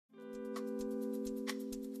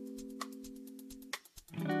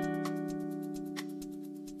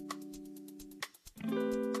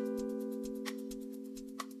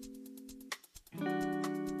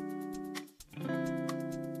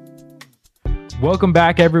Welcome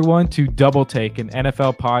back, everyone, to Double Take, an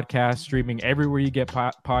NFL podcast streaming everywhere you get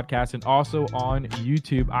podcasts and also on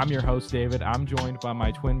YouTube. I'm your host, David. I'm joined by my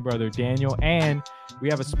twin brother, Daniel, and we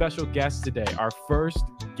have a special guest today. Our first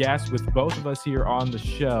guest with both of us here on the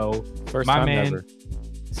show. First my time man, ever.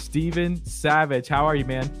 Steven Savage. How are you,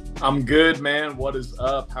 man? I'm good, man. What is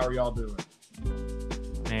up? How are y'all doing?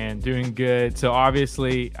 Man, doing good. So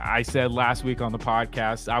obviously, I said last week on the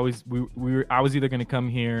podcast, I was either going to come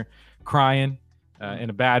here crying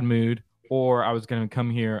in a bad mood, or I was going to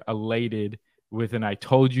come here elated with an I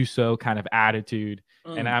told you so kind of attitude.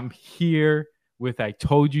 And I'm here with I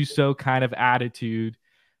told you so kind of attitude.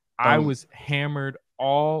 I was hammered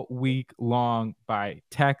all week long by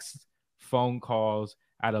texts, phone calls.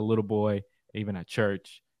 I had a little boy, even at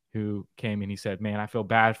church, who came and he said, man, I feel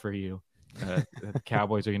bad for you. The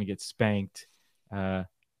Cowboys are going to get spanked. And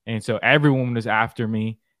so everyone was after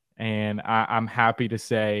me. And I'm happy to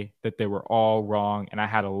say that they were all wrong. And I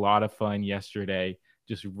had a lot of fun yesterday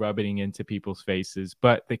just rubbing into people's faces.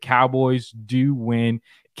 But the Cowboys do win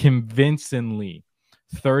convincingly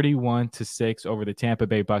 31-6 over the Tampa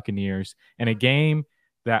Bay Buccaneers in a game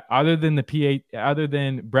that other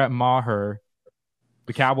than Brett Maher,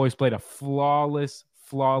 the Cowboys played a flawless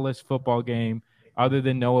football game other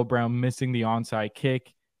than Noah Brown missing the onside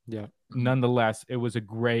kick. Yeah. Nonetheless, it was a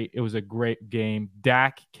great game.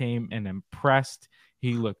 Dak came and impressed.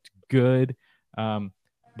 He looked good.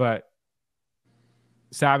 But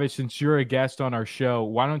Savage, since you're a guest on our show,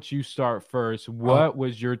 why don't you start first? What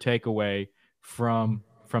was your takeaway from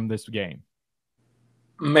this game?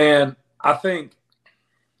 Man, I think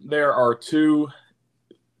there are two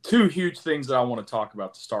huge things that I want to talk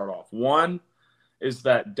about to start off. One is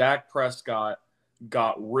that Dak Prescott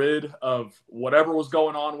got rid of whatever was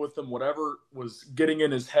going on with him, whatever was getting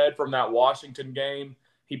in his head from that Washington game.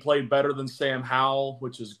 He played better than Sam Howell,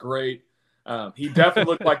 which is great. He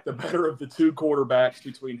definitely looked like the better of the two quarterbacks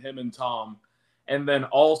between him and Tom. And then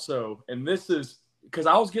also, and this is because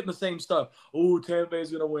I was getting the same stuff. Oh, Tampa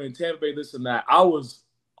Bay's going to win. Tampa Bay, this and that. I was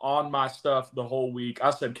on my stuff the whole week.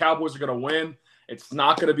 I said Cowboys are going to win. It's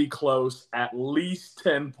not going to be close. At least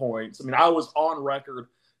 10 points. I mean, I was on record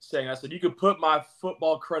saying, I said, you could put my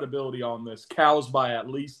football credibility on this. Cows by at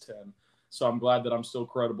least 10. So I'm glad that I'm still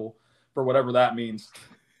credible for whatever that means.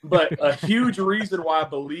 But a huge reason why I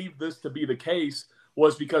believe this to be the case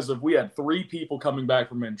was because we had three people coming back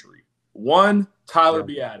from injury. One, Tyler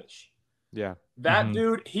Biadasz. Yeah. That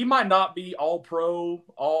dude, he might not be all pro,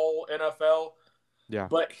 all NFL. Yeah.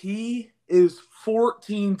 But he is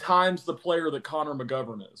 14 times the player that Connor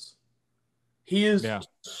McGovern is. He is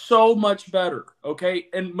so much better, okay?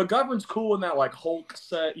 And McGovern's cool in that, like, Hulk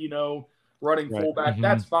set, running fullback.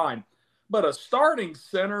 That's fine. But a starting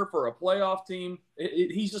center for a playoff team,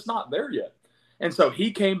 he's just not there yet. And so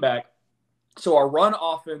he came back. So our run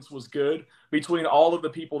offense was good. Between all of the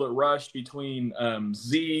people that rushed, between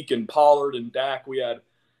Zeke and Pollard and Dak, we had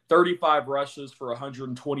 35 rushes for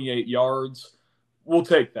 128 yards. We'll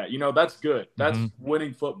take that. That's good. That's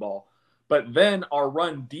winning football. But then our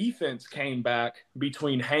run defense came back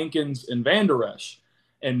between Hankins and Van Der Esch.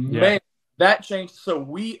 And, man, that changed. So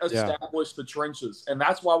we established the trenches, and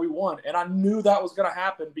that's why we won. And I knew that was going to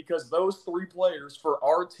happen because those three players for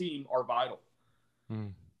our team are vital.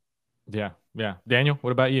 Yeah. Daniel,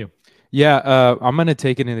 what about you? Yeah, I'm going to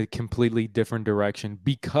take it in a completely different direction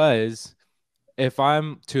because if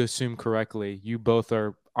I'm to assume correctly, you both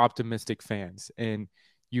are optimistic fans, and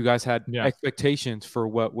you guys had expectations for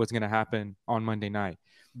what was going to happen on Monday night.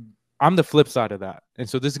 I'm the flip side of that. And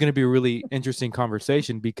so this is going to be a really interesting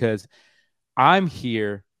conversation because I'm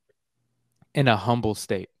here in a humble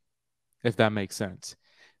state, if that makes sense.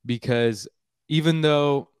 Because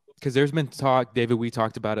because there's been talk, David, we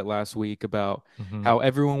talked about it last week about how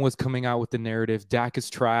everyone was coming out with the narrative, Dak is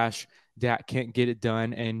trash, Dak can't get it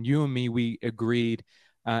done. And you and me, we agreed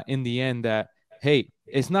in the end that, hey,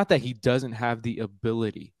 it's not that he doesn't have the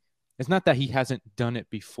ability. It's not that he hasn't done it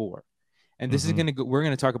before. And this is we're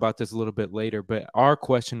going to talk about this a little bit later, but our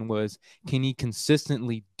question was, can he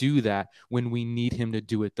consistently do that when we need him to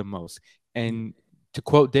do it the most? And to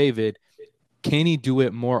quote David, can he do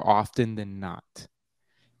it more often than not?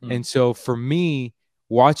 And so for me,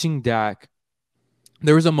 watching Dak,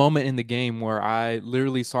 there was a moment in the game where I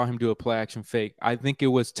literally saw him do a play action fake. I think it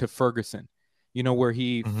was to Ferguson, where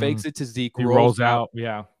he fakes it to Zeke, he rolls out,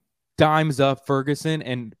 dimes up Ferguson.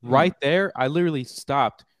 And right there, I literally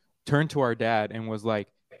stopped, turned to our dad and was like,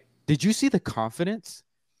 did you see the confidence?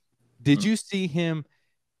 Did you see him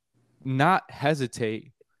not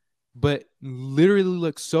hesitate, but literally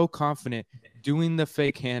look so confident doing the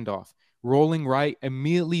fake handoff rolling right,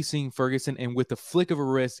 immediately seeing Ferguson, and with the flick of a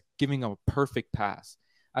wrist, giving him a perfect pass.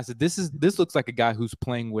 I said, this looks like a guy who's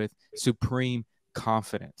playing with supreme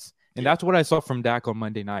confidence. And that's what I saw from Dak on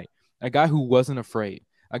Monday night. A guy who wasn't afraid,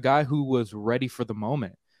 a guy who was ready for the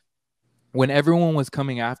moment. When everyone was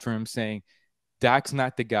coming after him saying, Dak's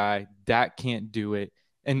not the guy, Dak can't do it.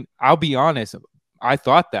 And I'll be honest, I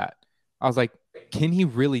thought that. I was like, can he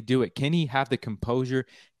really do it? Can he have the composure?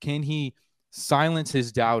 Can he silence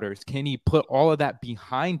his doubters? Can he put all of that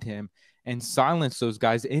behind him and silence those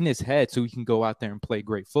guys in his head so he can go out there and play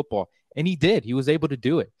great football? And he did. He was able to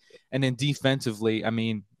do it. And then defensively, I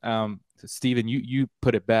mean, Steven, you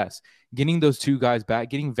put it best. Getting those two guys back,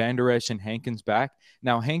 getting Van Der Esch and Hankins back.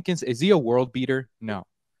 Now, Hankins, is he a world beater? No.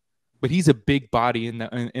 But he's a big body in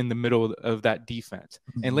the middle of that defense.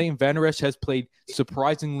 Mm-hmm. And Leighton Van Der Esch has played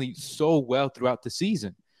surprisingly so well throughout the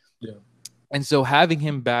season. Yeah. And so having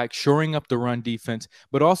him back, shoring up the run defense,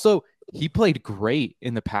 but also he played great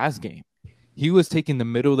in the pass game. He was taking the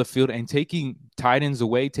middle of the field and taking tight ends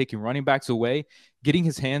away, taking running backs away, getting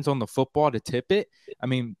his hands on the football to tip it. I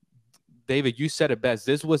mean, David, you said it best.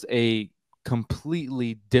 This was a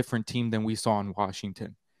completely different team than we saw in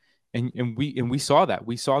Washington. And we saw that.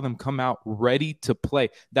 We saw them come out ready to play.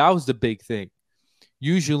 That was the big thing.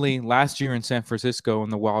 Usually last year in San Francisco in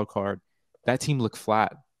the wild card, that team looked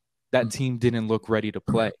flat. That team didn't look ready to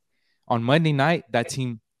play. On Monday night, that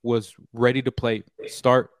team was ready to play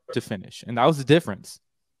start to finish. And that was the difference.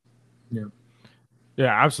 Yeah.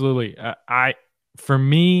 Yeah, absolutely. For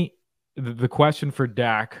me, the question for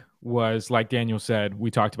Dak was, like Daniel said,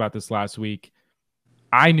 we talked about this last week.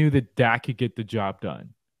 I knew that Dak could get the job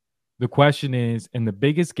done. The question is, in the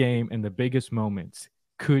biggest game and the biggest moments,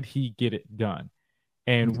 could he get it done?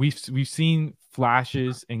 And we've seen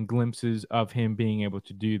flashes and glimpses of him being able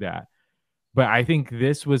to do that. But I think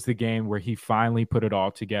this was the game where he finally put it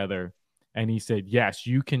all together. And he said, yes,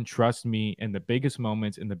 you can trust me in the biggest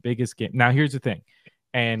moments, in the biggest game. Now, here's the thing.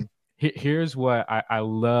 And here's what I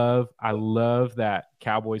love. I love that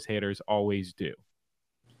Cowboys haters always do.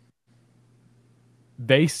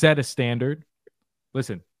 They set a standard.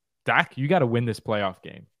 Listen, Dak, you got to win this playoff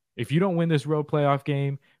game. If you don't win this road playoff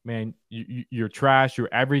game, man, you're trash. You're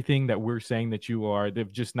everything that we're saying that you are.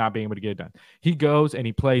 They've just not been able to get it done. He goes and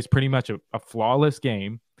he plays pretty much a flawless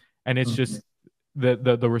game. And it's just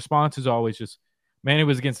the response is always just, man, it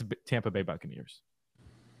was against the Tampa Bay Buccaneers.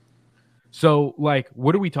 So, like,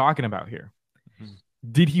 what are we talking about here?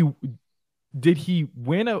 Mm-hmm. Did he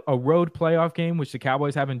win a road playoff game, which the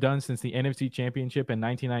Cowboys haven't done since the NFC Championship in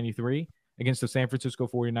 1993 against the San Francisco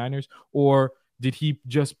 49ers? Or did he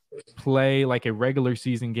just play like a regular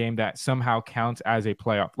season game that somehow counts as a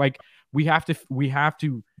playoff? Like, we have to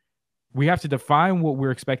define what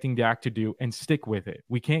we're expecting Dak to do and stick with it.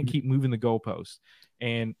 We can't keep moving the goalposts.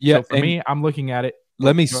 And so for me, I'm looking at it.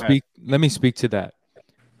 Let me speak to that.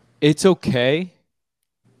 It's okay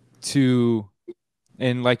to,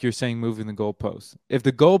 and like you're saying, moving the goalposts. If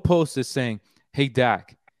the goalpost is saying, hey,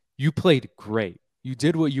 Dak, you played great. You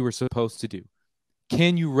did what you were supposed to do.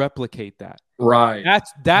 Can you replicate that? Right.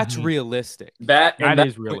 That's realistic. That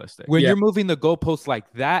is realistic. When you're moving the goalposts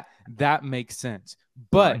like that, that makes sense.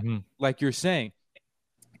 But like you're saying,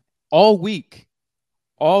 all week,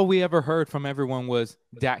 all we ever heard from everyone was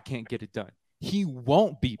Dak can't get it done. He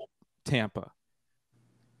won't beat Tampa.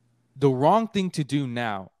 The wrong thing to do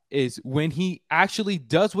now is when he actually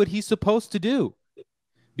does what he's supposed to do.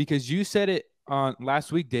 Because you said it on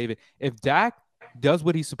last week, David. If Dak does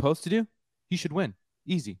what he's supposed to do, he should win.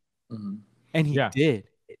 Easy. Mm-hmm. And he did.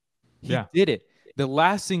 He did it. The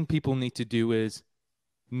last thing people need to do is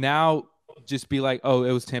now just be like, oh,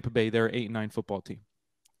 it was Tampa Bay. They're an 8-9 football team.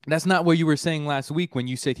 That's not what you were saying last week when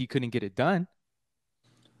you said he couldn't get it done.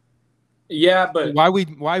 Yeah, but why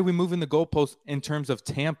are we moving the goalpost in terms of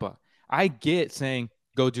Tampa? I get saying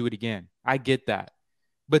go do it again. I get that.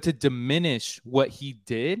 But to diminish what he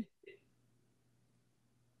did,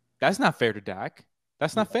 that's not fair to Dak.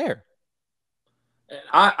 That's not fair.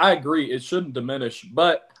 I agree. It shouldn't diminish,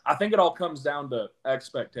 but I think it all comes down to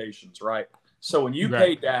expectations, right? So when you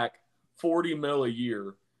pay Dak $40 million a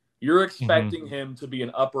year, you're expecting him to be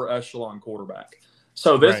an upper echelon quarterback.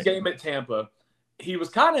 So this game at Tampa, he was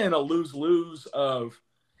kind of in a lose-lose of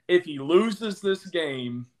if he loses this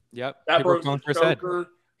game, that bro's a choker.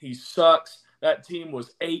 He sucks. That team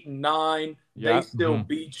was 8-9. They still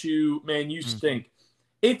beat you. Man, you stink.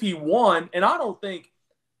 If he won, and I don't think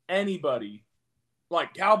anybody,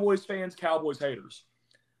 like Cowboys fans, Cowboys haters,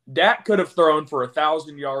 Dak could have thrown for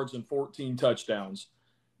 1,000 yards and 14 touchdowns.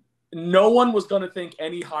 No one was going to think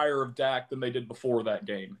any higher of Dak than they did before that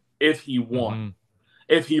game if he won.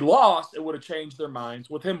 If he lost, it would have changed their minds.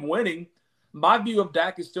 With him winning, my view of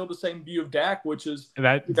Dak is still the same view of Dak, which is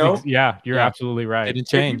that. You're absolutely right. It didn't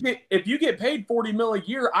change. If you get paid $40 million a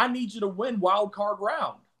year, I need you to win wild card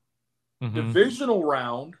round, divisional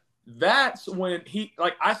round. That's when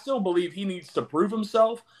I still believe he needs to prove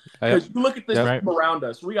himself, because you look at this team around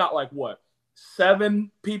us. We got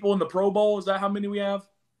 7 people in the Pro Bowl. Is that how many we have?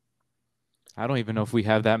 I don't even know if we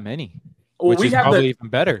have that many. Well, which is probably even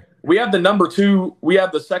better. We have the number 2. We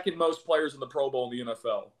have the second most players in the Pro Bowl in the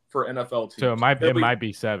NFL for NFL teams. So it might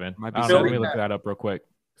be 7. Let me look that up real quick.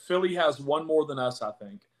 Philly has 1 more than us, I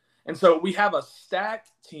think. And so we have a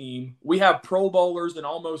stacked team. We have Pro Bowlers in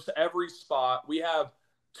almost every spot. We have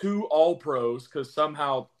 2 All-Pros, because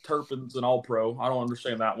somehow Turpin's an All-Pro. I don't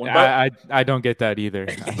understand that one. But I don't get that either.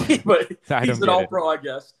 But he's an All-Pro, I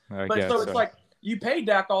guess. It's so. like, you pay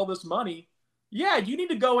Dak all this money. Yeah, you need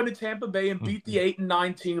to go into Tampa Bay and beat the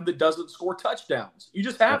 8-9 team that doesn't score touchdowns. You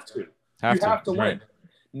just have to. You have to win. Right.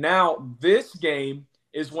 Now, this game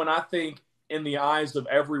is when I think, in the eyes of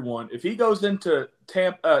everyone, if he goes into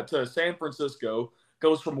to San Francisco,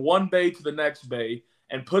 goes from one bay to the next bay,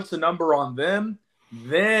 and puts a number on them,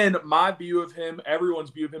 then my view of him,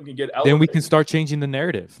 everyone's view of him, can get elevated. Then we can start changing the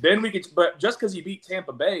narrative. But just because he beat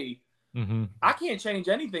Tampa Bay, I can't change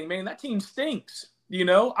anything, man. That team stinks.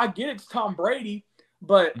 I get it's Tom Brady,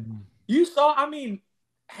 but you saw,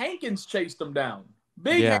 Hankins chased him down.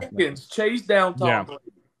 Hankins chased down Tom Brady.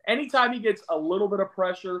 Anytime he gets a little bit of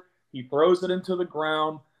pressure, he throws it into the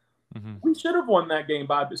ground. We should have won that game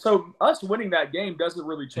so us winning that game doesn't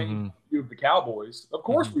really change the view of the Cowboys. Of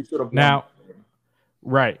course we should have won that game.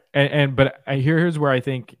 Right. But here's where I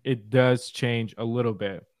think it does change a little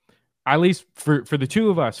bit. At least for the two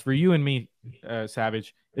of us, for you and me,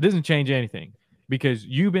 Savage, it doesn't change anything. Because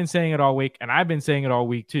you've been saying it all week, and I've been saying it all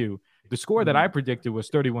week too. The score that I predicted was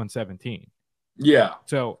 31-17. Yeah.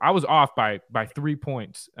 So I was off by 3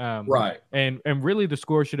 points. Right. And really the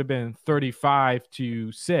score should have been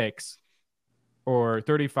 35-6 or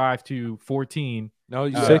 35-14.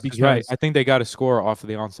 No, 6 is right. I think they got a score off of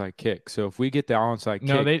the onside kick. So if we get the onside kick,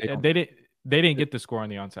 no, they didn't get the score on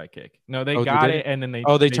the onside kick. No, they got it, and then they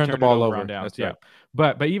turned the ball over on downs. Right.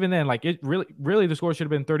 But even then, it really the score should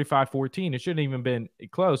have been 35-14. It shouldn't even been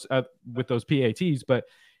close with those PATs. But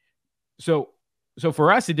so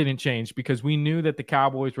for us, it didn't change because we knew that the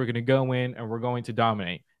Cowboys were going to go in and we're going to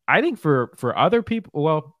dominate. I think for other people,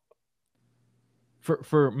 well,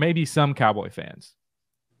 for maybe some Cowboy fans,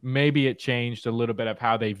 maybe it changed a little bit of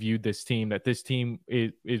how they viewed this team. That this team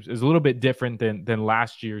is a little bit different than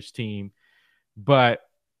last year's team. But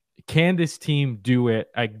can this team do it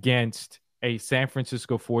against a San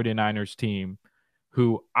Francisco 49ers team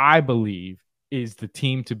who I believe is the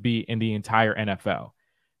team to beat in the entire NFL?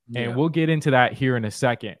 Yeah. And we'll get into that here in a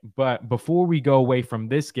second. But before we go away from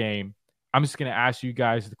this game, I'm just going to ask you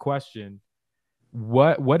guys the question.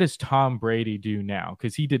 What does Tom Brady do now?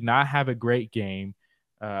 Because he did not have a great game.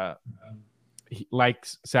 Like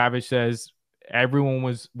Savage says, everyone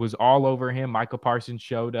was all over him. Michael Parsons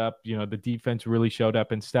showed up. The defense really showed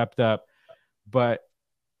up and stepped up. But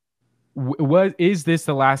is this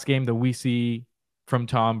the last game that we see from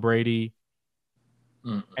Tom Brady?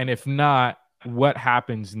 And if not, what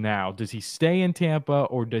happens now? Does he stay in Tampa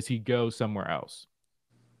or does he go somewhere else?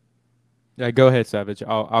 Yeah, go ahead, Savage.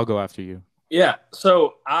 I'll go after you. Yeah.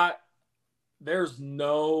 So there's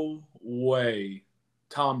no way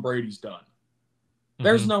Tom Brady's done.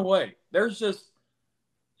 There's no way. There's just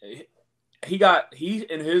he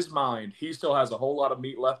in his mind, he still has a whole lot of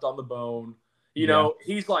meat left on the bone.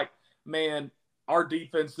 He's like, man, our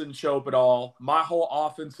defense didn't show up at all. My whole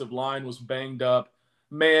offensive line was banged up.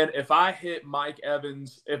 Man, if I hit Mike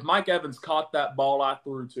Evans, if Mike Evans caught that ball I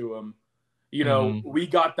threw to him, we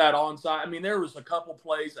got that onside. There was a couple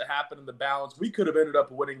plays that happened in the balance. We could have ended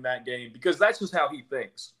up winning that game because that's just how he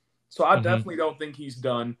thinks. So I definitely don't think he's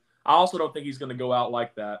done. I also don't think he's going to go out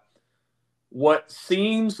like that. What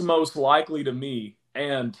seems most likely to me,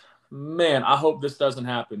 and man, I hope this doesn't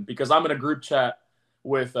happen because I'm in a group chat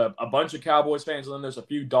with a bunch of Cowboys fans and then there's a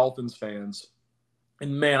few Dolphins fans.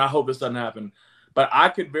 And man, I hope this doesn't happen. But I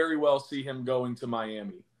could very well see him going to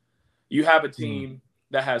Miami. You have a team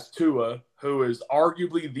that has Tua, who is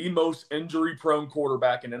arguably the most injury-prone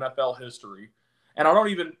quarterback in NFL history. And I don't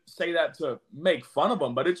even say that to make fun of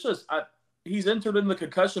him, but it's just he's entered in the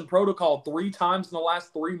concussion protocol 3 times in the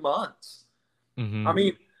last 3 months.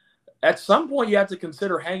 At some point you have to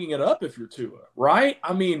consider hanging it up if you're Tua, right?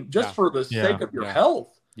 For the sake of your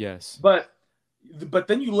health. Yes. But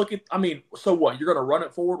then you look at, so what? You're going to run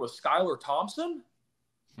it forward with Skylar Thompson?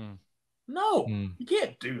 No, you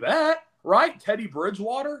can't do that. right? Teddy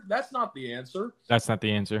Bridgewater? That's not the answer. That's not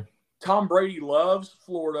the answer. Tom Brady loves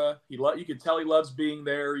Florida. You could tell he loves being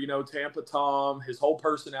there. Tampa Tom, his whole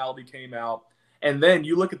personality came out. And then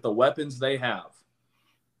you look at the weapons they have.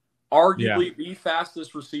 Arguably the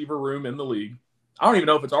fastest receiver room in the league. I don't even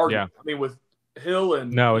know if it's arguable. Yeah. I mean, with Hill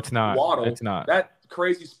and no, it's not. Waddle, it's not. That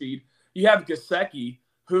crazy speed. You have Gesicki,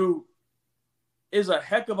 who is a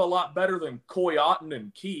heck of a lot better than Coy Otten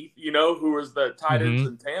and Keith, who was the tight ends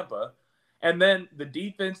in Tampa. And then the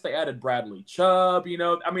defense, they added Bradley Chubb,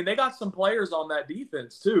 they got some players on that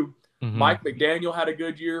defense too. Mike McDaniel had a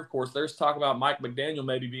good year. Of course, there's talk about Mike McDaniel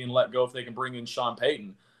maybe being let go if they can bring in Sean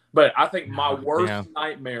Payton. But I think my worst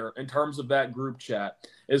nightmare in terms of that group chat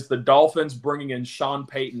is the Dolphins bringing in Sean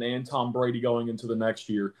Payton and Tom Brady going into the next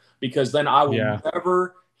year, because then I will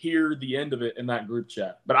never hear the end of it in that group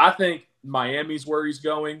chat. But I think Miami's where he's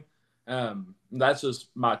going. That's just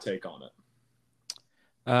my take on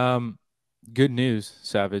it. Good news,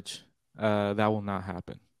 Savage. That will not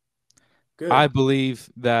happen. Good. I believe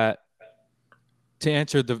that, to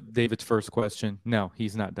answer David's first question, no,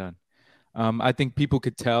 he's not done. I think people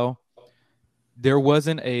could tell there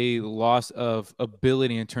wasn't a loss of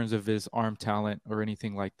ability in terms of his arm talent or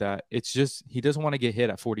anything like that. It's just he doesn't want to get hit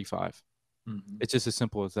at 45. It's just as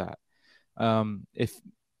simple as that. If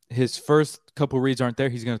his first couple reads aren't there,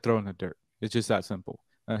 he's going to throw in the dirt. It's just that simple.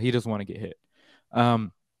 He doesn't want to get hit.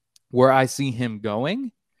 Where I see him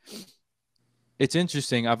going, it's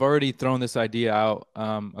interesting. I've already thrown this idea out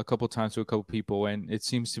a couple times to a couple people, and it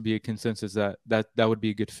seems to be a consensus that would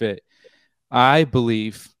be a good fit. I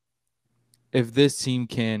believe if this team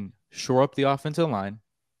can shore up the offensive line,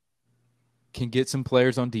 can get some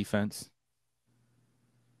players on defense,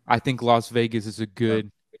 I think Las Vegas is a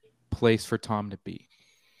good place for Tom to be.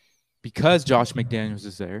 Because Josh McDaniels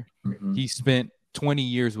is there, he spent 20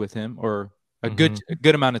 years with him, or a good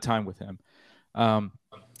amount of time with him.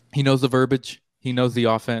 He knows the verbiage. He knows the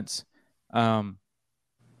offense. I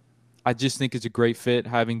just think it's a great fit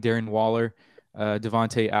having Darren Waller,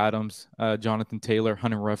 Devontae Adams, Jonathan Taylor,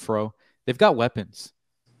 Hunter Renfrow. They've got weapons.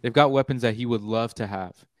 They've got weapons that he would love to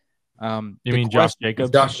have. You mean Josh Jacobs?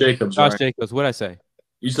 Josh Jacobs. Josh Jacobs. What did I say?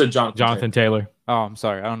 You said Jonathan Taylor. Oh, I'm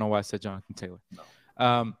sorry. I don't know why I said Jonathan Taylor.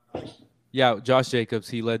 Yeah, Josh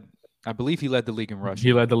Jacobs. I believe he led the league in rushing.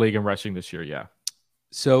 He led the league in rushing this year, yeah.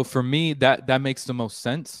 So for me, that makes the most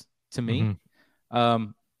sense to me.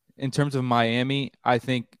 In terms of Miami, I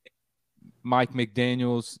think Mike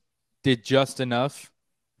McDaniels did just enough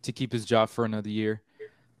to keep his job for another year,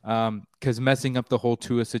 because messing up the whole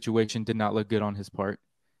Tua situation did not look good on his part.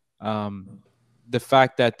 The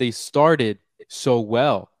fact that they started so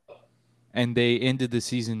well and they ended the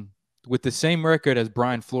season with the same record as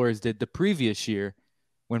Brian Flores did the previous year,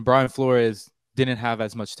 when Brian Flores didn't have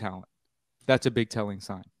as much talent. That's a big telling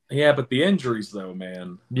sign. Yeah, but the injuries, though,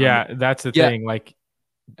 man. Yeah, that's the thing. Like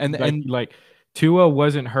Tua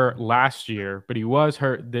wasn't hurt last year, but he was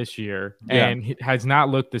hurt this year, and he has not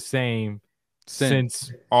looked the same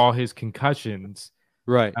since all his concussions.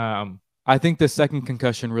 Right. I think the second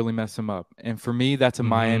concussion really messed him up, and for me, that's a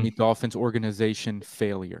Miami Dolphins organization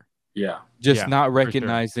failure. Yeah, just not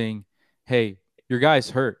recognizing, hey, your guy's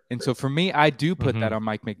hurt. And so for me, I do put that on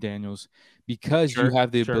Mike McDaniels, because you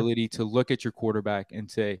have the ability to look at your quarterback and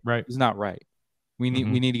say, he's not right. We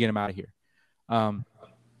need to get him out of here.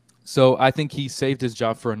 So I think he saved his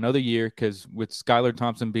job for another year, because with Skylar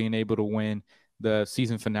Thompson being able to win the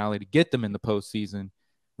season finale to get them in the postseason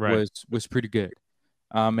was pretty good.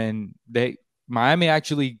 And Miami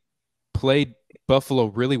actually played Buffalo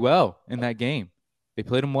really well in that game. They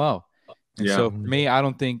played them well. And so for me, I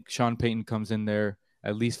don't think Sean Payton comes in there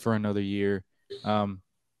at least for another year,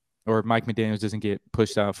 or Mike McDaniels doesn't get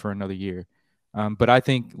pushed out for another year. But I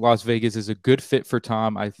think Las Vegas is a good fit for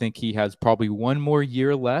Tom. I think he has probably one more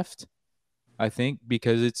year left,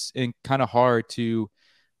 because it's kind of hard to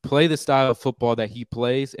play the style of football that he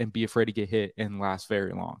plays and be afraid to get hit and last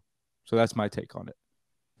very long. So that's my take on it.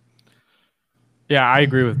 Yeah, I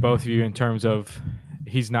agree with both of you in terms of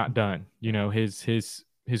he's not done.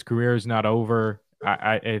 His career is not over.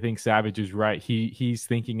 I think Savage is right. He's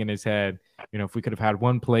thinking in his head, if we could have had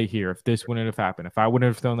one play here, if this wouldn't have happened, if I wouldn't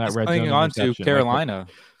have thrown that red zone on to Carolina.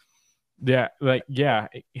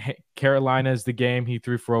 Carolina is the game. He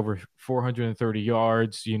threw for over 430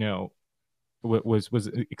 yards, was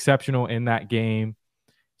exceptional in that game.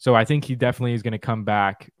 So I think he definitely is going to come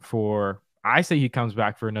back I say he comes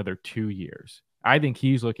back for another 2 years. I think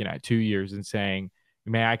he's looking at 2 years and saying,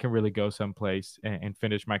 man, I can really go someplace and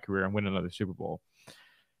finish my career and win another Super Bowl.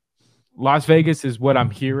 Las Vegas is what I'm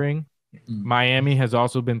hearing. Miami has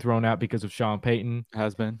also been thrown out because of Sean Payton.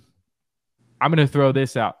 Has been. I'm going to throw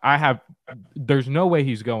this out. There's no way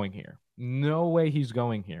he's going here. No way he's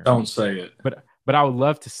going here. Don't say it. But I would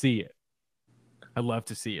love to see it. I'd love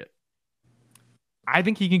to see it. I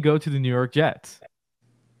think he can go to the New York Jets.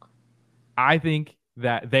 I think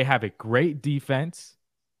that they have a great defense.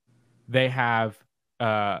 They have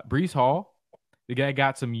Brees Hall. The guy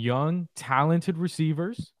got some young, talented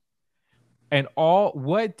receivers. And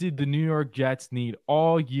what did the New York Jets need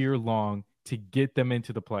all year long to get them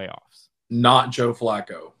into the playoffs? Not Joe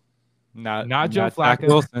Flacco. Not Joe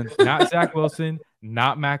Flacco. Not Zach Wilson.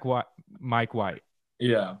 Not Mike White.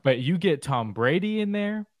 Yeah. But you get Tom Brady in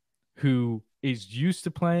there, who is used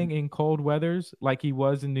to playing in cold weathers like he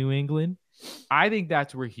was in New England. I think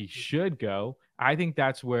that's where he should go. I think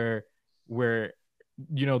that's where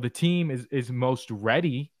the team is most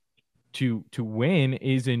ready to win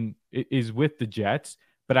is with the Jets.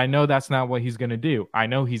 But I know that's not what he's going to do. I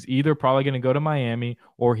know he's either probably going to go to Miami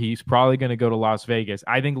or he's probably going to go to Las Vegas.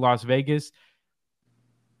 I think Las Vegas,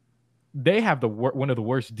 they have one of the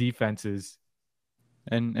worst defenses.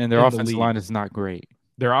 And their offensive line is not great.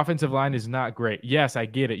 Their offensive line is not great. Yes, I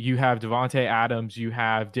get it. You have Devontae Adams, you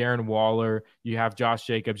have Darren Waller, you have Josh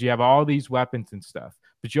Jacobs, you have all these weapons and stuff.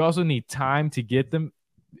 But you also need time to get them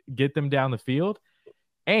down the field.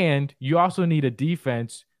 And you also need a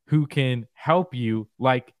defense who can help you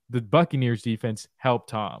like the Buccaneers defense helped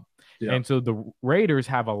Tom. Yeah. And so the Raiders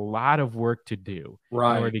have a lot of work to do in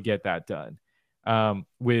order to get that done.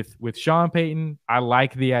 With Sean Payton, I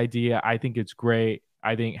like the idea. I think it's great.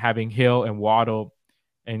 I think having Hill and Waddle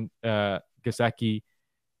and Gesicki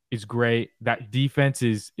is great. That defense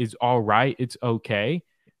is all right. It's okay.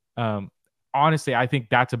 Honestly, I think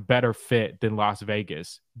that's a better fit than Las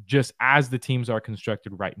Vegas, just as the teams are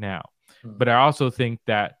constructed right now. But I also think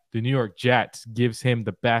that the New York Jets gives him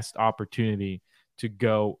the best opportunity to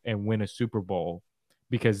go and win a Super Bowl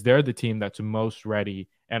because they're the team that's most ready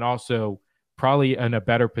and also probably in a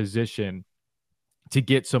better position to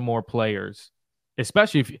get some more players,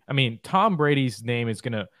 especially Tom Brady's name is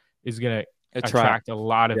gonna attract a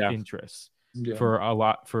lot of interest for a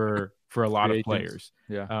lot of players.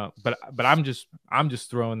 Yeah. But I'm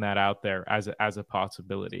just throwing that out there as a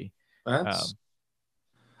possibility.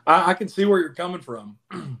 I can see where you're coming from.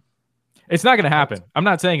 It's not going to happen. I'm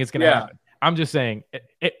not saying it's going to happen. I'm just saying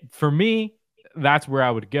for me, that's where I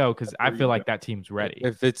would go because I feel like that team's ready.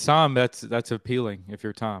 If it's Tom, that's appealing. If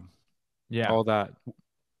you're Tom, all that.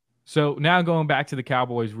 So now going back to the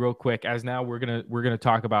Cowboys real quick, as now we're gonna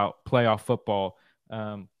talk about playoff football.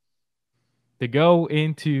 They go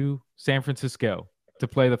into San Francisco to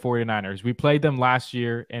play the 49ers. We played them last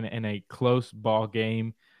year in a close ball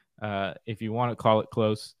game. If you want to call it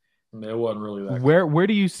close. It wasn't really that where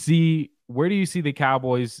do you see the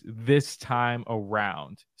Cowboys this time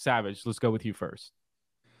around? Savage, let's go with you first.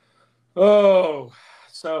 Oh,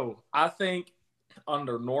 so I think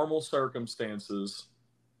under normal circumstances,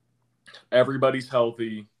 everybody's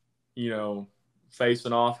healthy,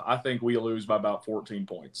 facing off. I think we lose by about 14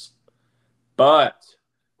 points. But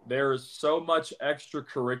there is so much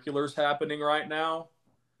extracurriculars happening right now.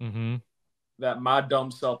 Mm-hmm. That my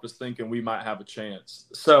dumb self is thinking we might have a chance.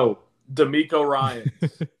 So, DeMeco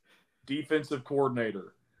Ryans, defensive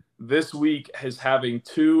coordinator, this week is having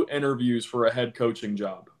 2 interviews for a head coaching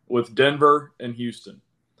job with Denver and Houston.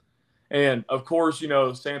 And, of course,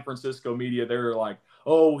 San Francisco media, they're like,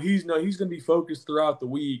 oh, he's going to be focused throughout the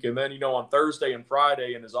week. And then, on Thursday and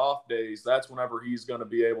Friday and his off days, that's whenever he's going to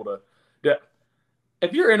be able to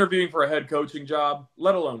if you're interviewing for a head coaching job,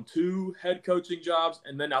 let alone 2 head coaching jobs,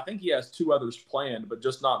 and then I think he has 2 others planned, but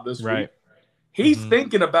just not this week. He's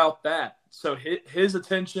thinking about that. So his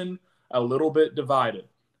attention a little bit divided.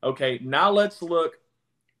 Okay, now let's look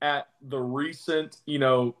at the recent,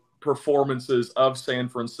 performances of San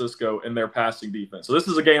Francisco in their passing defense. So this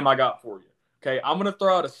is a game I got for you. Okay, I'm going to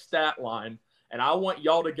throw out a stat line, and I want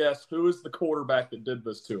y'all to guess who is the quarterback that did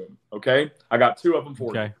this to him. Okay, I got 2 of them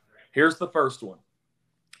for you. Here's the first one.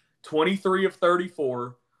 23 of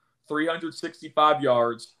 34, 365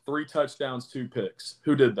 yards, 3 touchdowns, 2 picks.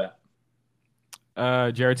 Who did that?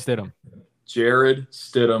 Jarrett Stidham. Jarrett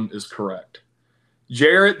Stidham is correct.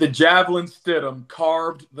 Jarrett, the Javelin Stidham,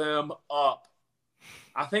 carved them up.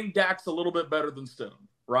 I think Dak's a little bit better than Stidham,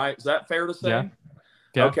 right? Is that fair to say?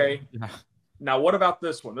 Yeah. Okay. Yeah. Now, what about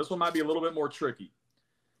this one? This one might be a little bit more tricky.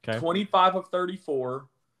 Okay. 25 of 34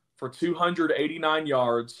 for 289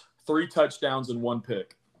 yards, 3 touchdowns, and 1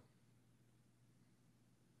 pick.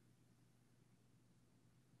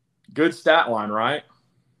 Good stat line, right?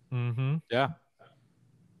 Mm-hmm. Yeah.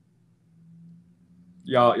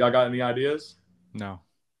 Y'all got any ideas? No.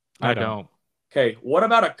 I don't. Okay, what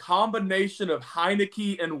about a combination of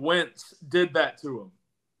Heineke and Wentz did that to him?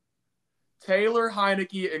 Taylor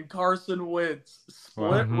Heineke and Carson Wentz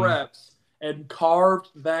split reps and carved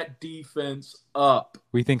that defense up.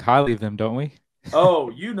 We think highly of them, don't we? Oh,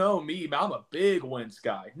 you know me. I'm a big Wentz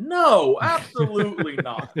guy. No, absolutely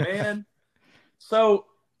not, man. So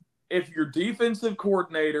if your defensive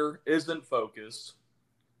coordinator isn't focused,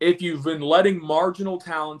 if you've been letting marginal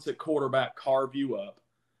talents at quarterback carve you up,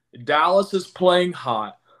 Dallas is playing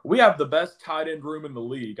hot. We have the best tight end room in the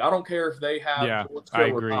league. I don't care if they have George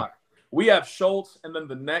Kittle or not. We have Schultz and then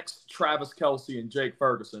the next Travis Kelce and Jake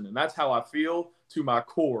Ferguson. And that's how I feel to my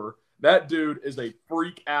core. That dude is a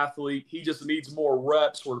freak athlete. He just needs more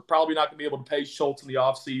reps. We're probably not going to be able to pay Schultz in the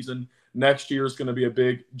offseason. Next year is going to be a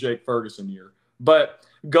big Jake Ferguson year. But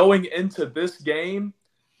going into this game,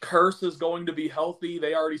 Curse is going to be healthy.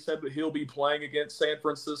 They already said that he'll be playing against San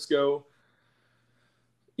Francisco.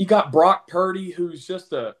 You got Brock Purdy, who's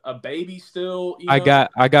just a baby still. I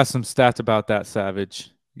got some stats about that,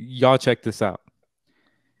 Savage. Y'all check this out.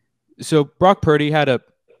 So Brock Purdy had a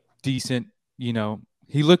decent,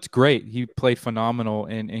 he looked great. He played phenomenal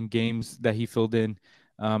in games that he filled in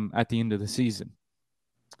at the end of the season.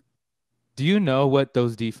 Do you know what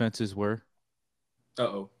those defenses were?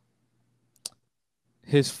 Uh-oh.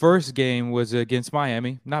 His first game was against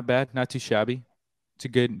Miami. Not bad, not too shabby. It's a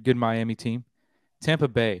good Miami team. Tampa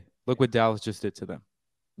Bay, look what Dallas just did to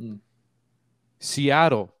them.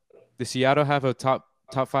 Seattle, does Seattle have a top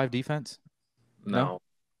 5 defense? No.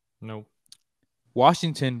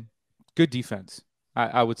 Washington, good defense.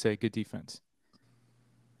 I would say good defense.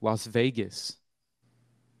 Las Vegas,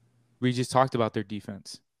 we just talked about their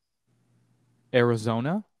defense.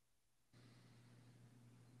 Arizona,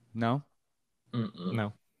 no.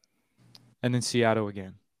 No. And then Seattle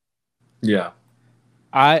again. Yeah.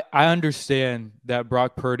 I understand that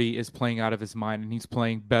Brock Purdy is playing out of his mind and he's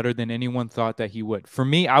playing better than anyone thought that he would. For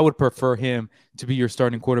me, I would prefer him to be your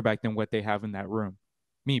starting quarterback than what they have in that room.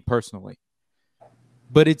 Me personally.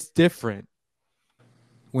 But it's different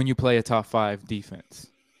when you play a top 5 defense.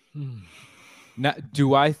 Now,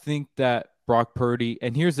 do I think that Brock Purdy,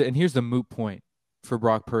 and here's the moot point for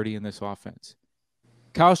Brock Purdy in this offense.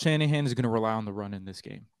 Kyle Shanahan is going to rely on the run in this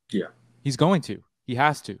game. Yeah. He's going to. He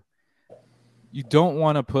has to. You don't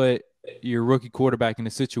want to put your rookie quarterback in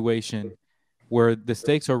a situation where the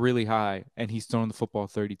stakes are really high and he's thrown the football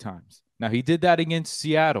 30 times. Now, he did that against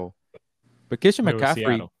Seattle, but Christian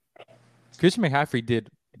McCaffrey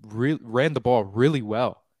ran the ball really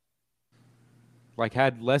well. Like,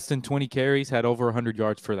 had less than 20 carries, had over 100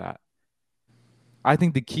 yards for that. I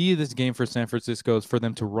think the key of this game for San Francisco is for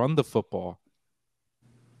them to run the football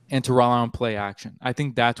and to rely on play action. I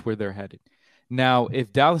think that's where they're headed. Now,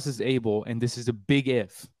 if Dallas is able, and this is a big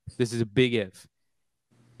if,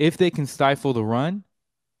 if they can stifle the run,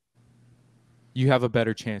 you have a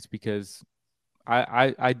better chance because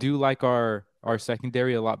I do like our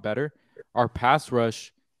secondary a lot better. Our pass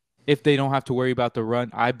rush, if they don't have to worry about the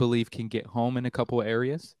run, I believe can get home in a couple of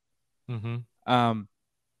areas.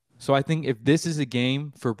 So I think if this is a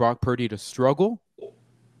game for Brock Purdy to struggle,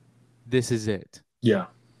 this is it. Yeah.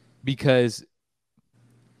 Because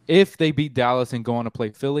if they beat Dallas and go on to play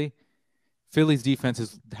Philly, Philly's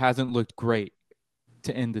defense hasn't looked great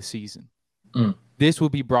to end the season. This will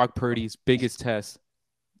be Brock Purdy's biggest test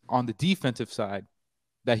on the defensive side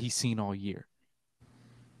that he's seen all year.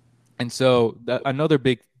 And so another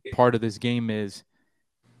big part of this game is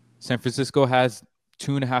San Francisco has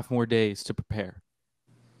 2.5 more days to prepare.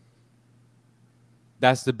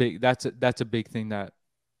 That's a big thing that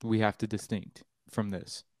we have to distinct from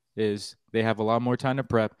this. Is they have a lot more time to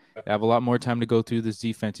prep. They have a lot more time to go through this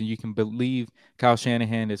defense. And you can believe Kyle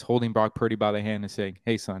Shanahan is holding Brock Purdy by the hand and saying,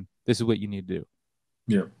 hey, son, this is what you need to do.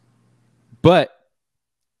 Yeah. But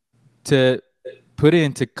to put it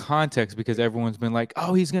into context, because everyone's been like,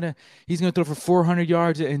 oh, he's gonna throw for 400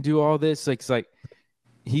 yards and do all this. Like, it's like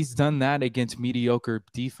he's done that against mediocre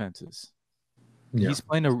defenses. Yeah. He's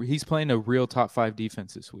playing a real top 5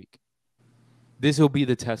 defense this week. This will be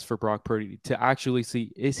the test for Brock Purdy to actually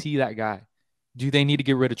see, is he that guy? Do they need to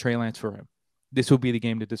get rid of Trey Lance for him? This will be the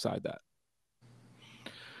game to decide that.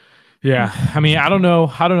 Yeah. I mean, I don't know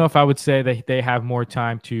if I would say that they have more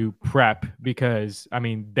time to prep because, I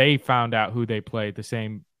mean, they found out who they played the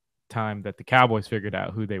same time that the Cowboys figured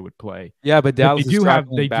out who they would play. Yeah, but Dallas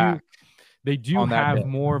they do have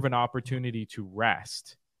more of an opportunity to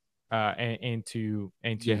rest and to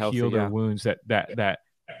heal their wounds that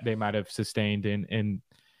they might have sustained in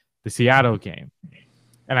the Seattle game.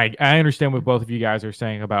 And I understand what both of you guys are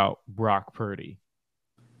saying about Brock Purdy.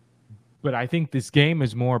 But I think this game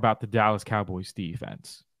is more about the Dallas Cowboys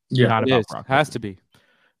defense. Yeah, not about Brock Purdy. Has to be.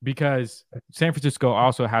 Because San Francisco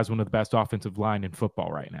also has one of the best offensive line in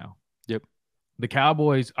football right now. Yep. The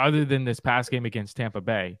Cowboys, other than this past game against Tampa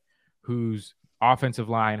Bay, whose offensive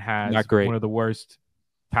line has one of the worst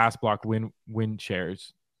pass block win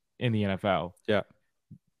shares in the NFL. Yeah.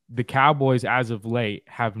 The Cowboys, as of late,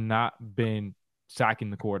 have not been sacking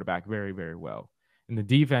the quarterback very, very well. And the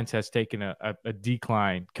defense has taken a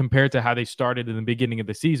decline compared to how they started in the beginning of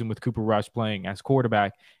the season with Cooper Rush playing as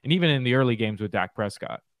quarterback, and even in the early games with Dak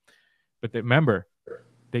Prescott. But remember,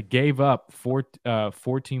 they gave up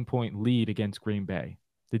 14-point lead against Green Bay.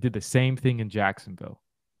 They did the same thing in Jacksonville.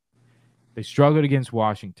 They struggled against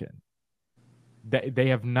Washington. They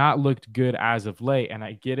have not looked good as of late, and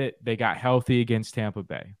I get it. They got healthy against Tampa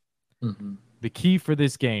Bay. Mm-hmm. The key for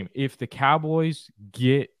this game, if the Cowboys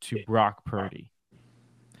get to Brock Purdy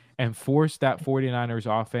and force that 49ers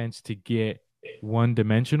offense to get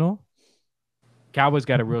one-dimensional, Cowboys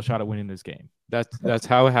got a real shot at winning this game. That's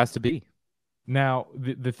how it has to be. Now,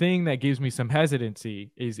 the thing that gives me some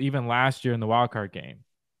hesitancy is even last year in the wildcard game,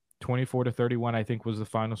 24-31, I think was the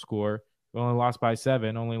final score. We only lost by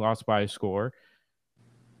 7, only lost by a score.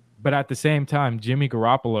 But at the same time, Jimmy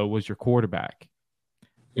Garoppolo was your quarterback.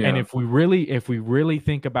 Yeah. And if we really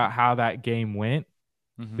think about how that game went,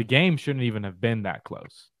 the game shouldn't even have been that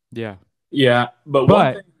close. Yeah. Yeah. But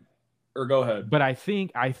one thing, or go ahead. But I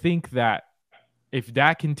think that if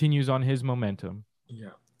Dak continues on his momentum,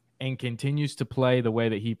 and continues to play the way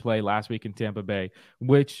that he played last week in Tampa Bay,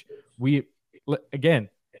 which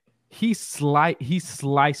he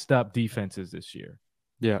sliced up defenses this year.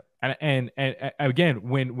 Yeah. And again,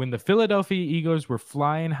 when the Philadelphia Eagles were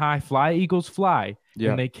flying high, fly Eagles fly,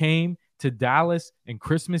 and they came to Dallas and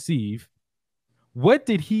Christmas Eve, what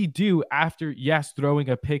did he do after throwing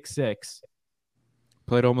a pick six?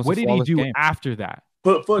 Played almost. What did he do game. after that?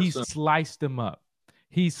 He sliced them up.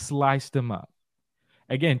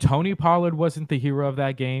 Again, Tony Pollard wasn't the hero of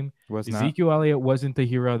that game. Ezekiel Elliott wasn't the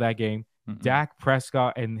hero of that game. Dak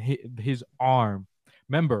Prescott and his arm.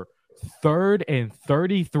 Remember, 3rd and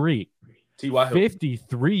 33.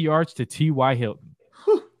 53 yards to T.Y. Hilton.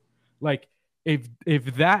 Like, if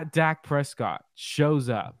that Dak Prescott shows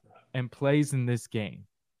up and plays in this game,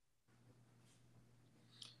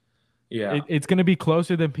 it's going to be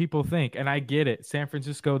closer than people think. And I get it. San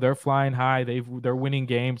Francisco, they're flying high. They're winning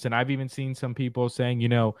games. And I've even seen some people saying,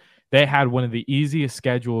 they had one of the easiest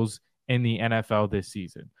schedules in the NFL this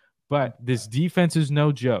season. But this defense is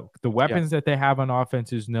no joke. The weapons that they have on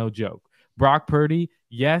offense is no joke. Brock Purdy,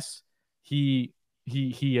 yes, he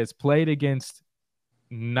has played against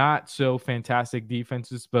not so fantastic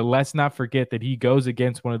defenses, but let's not forget that he goes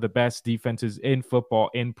against one of the best defenses in football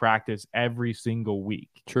in practice every single week.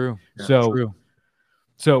 True.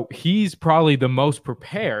 So he's probably the most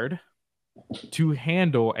prepared to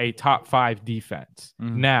handle a top 5 defense.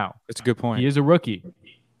 Now, that's a good point. He is a rookie.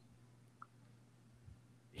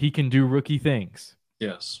 He can do rookie things.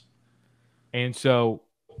 Yes. And so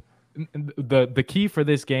the key for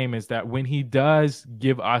this game is that when he does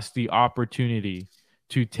give us the opportunity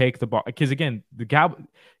to take the ball, because again, the Cowboys,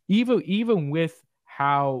 even with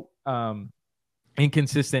how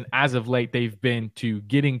inconsistent as of late they've been to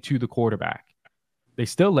getting to the quarterback, they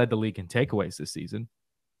still led the league in takeaways this season.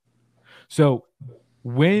 So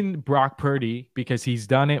when Brock Purdy, because he's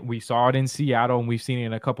done it, we saw it in Seattle and we've seen it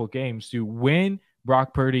in a couple of games too, when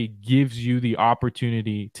Brock Purdy gives you the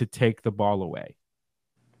opportunity to take the ball away,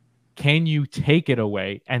 can you take it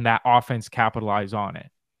away and that offense capitalize on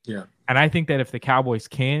it? Yeah. And I think that if the Cowboys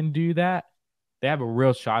can do that, they have a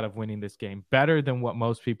real shot of winning this game, better than what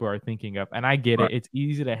most people are thinking of. And I get it. It's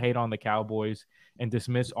easy to hate on the Cowboys and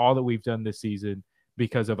dismiss all that we've done this season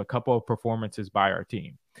because of a couple of performances by our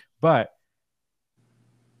team. But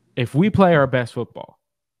if we play our best football,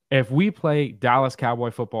 if we play Dallas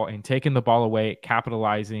Cowboy football and taking the ball away,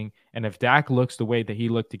 capitalizing, and if Dak looks the way that he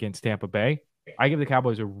looked against Tampa Bay, I give the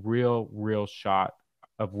Cowboys a real shot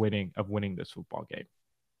of winning this football game.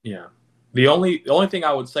 Yeah. The only thing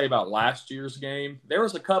I would say about last year's game, there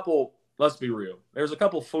was a couple, let's be real, there's a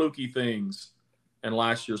couple fluky things in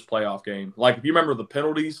last year's playoff game. Like, if you remember the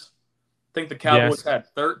penalties, I think the Cowboys had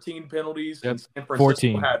 13 penalties and San Francisco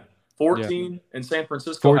 14. had 14 and San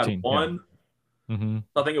Francisco 14, had 1. Yeah. Mm-hmm.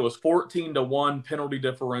 I think it was 14-1 penalty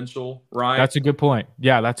differential, right? That's a good point.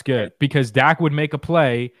 Yeah, that's good. Because Dak would make a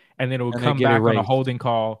play and then it would come back on a holding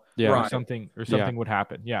call or something would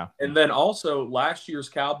happen. Yeah. And then also last year's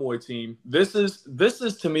Cowboy team, this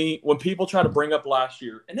is to me when people try to bring up last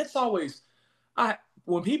year, and it's always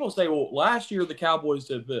when people say, well, last year the Cowboys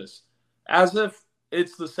did this, as if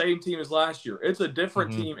it's the same team as last year. It's a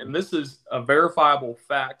different team, and this is a verifiable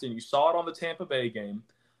fact, and you saw it on the Tampa Bay game.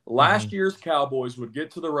 Last year's Cowboys would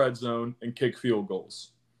get to the red zone and kick field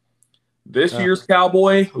goals. This year's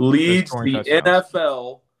Cowboy leads the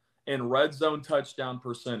NFL in red zone touchdown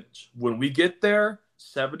percentage. When we get there,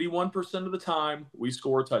 71% of the time, we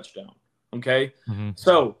score a touchdown. Okay?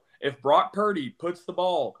 So if Brock Purdy puts the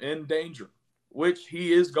ball in danger, which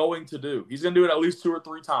he is going to do, he's going to do it at least 2 or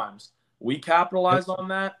 3 times. We capitalize on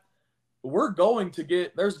that.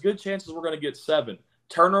 There's good chances we're going to get 7.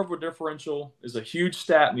 Turnover differential is a huge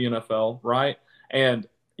stat in the NFL, right? And,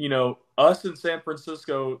 us in San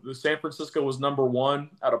Francisco was number 1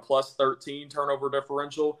 at a plus 13 turnover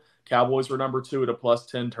differential. Cowboys were number 2 at a plus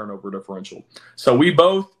 10 turnover differential. So we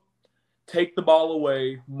both take the ball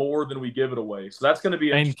away more than we give it away. So that's going to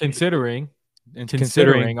be considering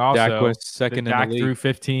also Dak was second in the league through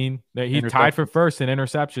 15. He tied for first in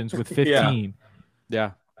interceptions with 15.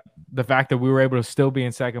 Yeah. The fact that we were able to still be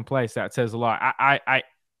in second place, that says a lot. I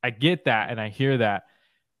get that and I hear that.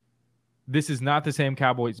 This is not the same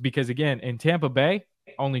Cowboys because, again, in Tampa Bay,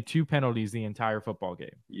 only 2 penalties the entire football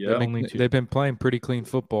game. Yeah, they've been playing pretty clean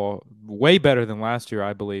football, way better than last year,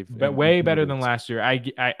 I believe. But way better than last year.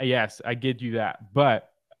 Yes, I get you that. But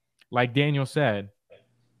like Daniel said,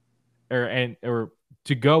 or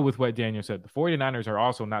to go with what Daniel said, the 49ers are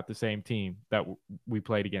also not the same team that we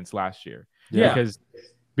played against last year. Yeah,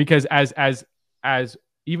 because as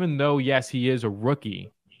even though yes he is a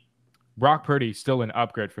rookie, Brock Purdy is still an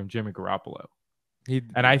upgrade from Jimmy Garoppolo.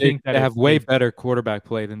 I think that they have way better quarterback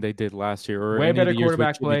play than they did last year. Or way better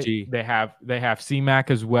quarterback play. They have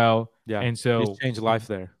C-Mac as well. Yeah, and so he's changed life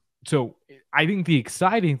there. So I think the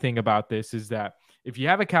exciting thing about this is that if you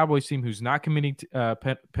have a Cowboys team who's not committing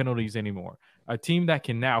penalties anymore, a team that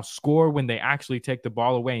can now score when they actually take the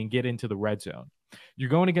ball away and get into the red zone, you're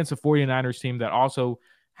going against a 49ers team that also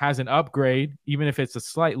has an upgrade, even if it's a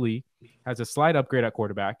slight upgrade at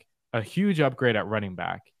quarterback, a huge upgrade at running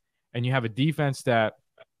back, and you have a defense that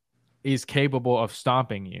is capable of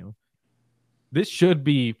stomping you. This should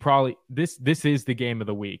be probably this is the game of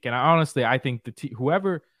the week. And I think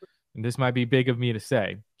whoever, and this might be big of me to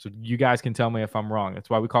say, so you guys can tell me if I'm wrong. That's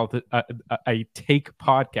why we call it a take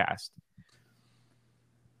podcast.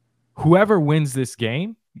 Whoever wins this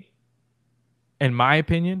game, in my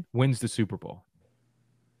opinion, wins the Super Bowl.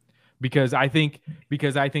 Because I think the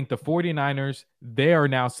 49ers, they are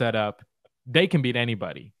now set up. They can beat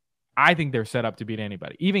anybody. I think they're set up to beat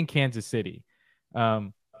anybody, even Kansas City.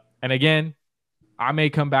 And again, I may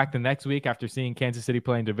come back the next week after seeing Kansas City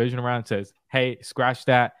playing divisional round and says, hey, scratch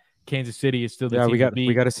that. Kansas City is still the team to beat.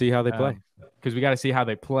 We got to see how they play. Because we got to see how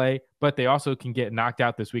they play. But they also can get knocked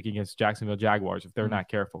out this week against Jacksonville Jaguars if they're not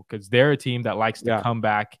careful. Because they're a team that likes to come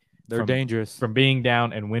back. They're dangerous from being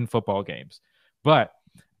down and win football games. But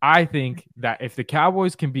I think that if the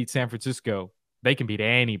Cowboys can beat San Francisco, they can beat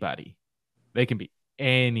anybody. They can beat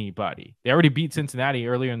anybody. They already beat Cincinnati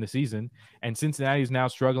earlier in the season, and Cincinnati is now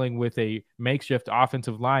struggling with a makeshift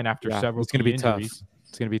offensive line after several injuries. Tough.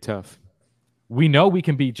 It's going to be tough. We know we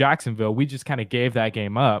can beat Jacksonville. We just kind of gave that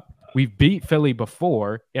game up. We've beat Philly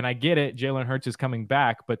before, and I get it. Jalen Hurts is coming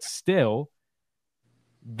back, but still,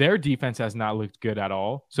 their defense has not looked good at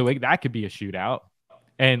all. So that could be a shootout.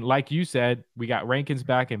 And like you said, we got Rankins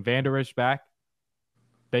back and Van Der Esch back.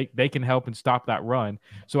 They can help and stop that run.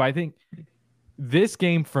 So I think this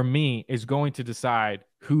game for me is going to decide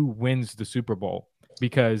who wins the Super Bowl.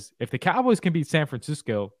 Because if the Cowboys can beat San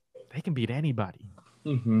Francisco, they can beat anybody.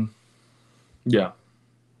 Mm-hmm. Yeah.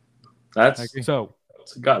 That's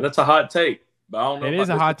a hot take. But I don't know. It is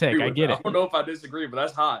a hot take. I get it. I don't know if I disagree, but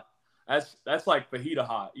that's hot. That's like fajita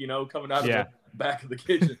hot, coming out of the back of the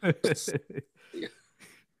kitchen.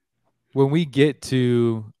 When we get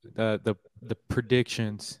to the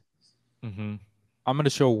predictions, I'm going to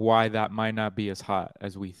show why that might not be as hot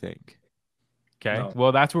as we think. Okay. No.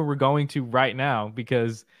 Well, that's where we're going to right now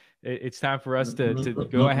because it's time for us to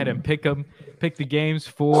go ahead and pick the games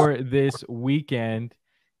for this weekend.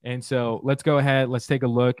 And so let's go ahead. Let's take a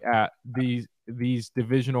look at these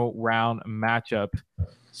divisional round matchup.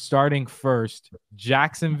 Starting first,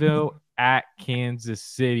 Jacksonville at Kansas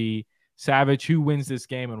City. Savage, who wins this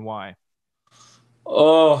game and why?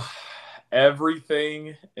 Oh,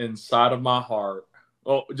 everything inside of my heart.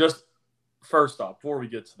 Well, just first off, before we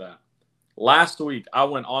get to that, last week I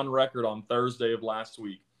went on record on Thursday of last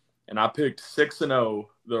week, and I picked 6-0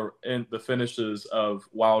 the finishes of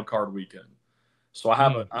Wild Card Weekend. So I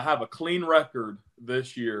have a clean record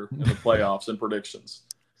this year in the playoffs and predictions.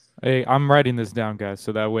 Hey, I'm writing this down, guys,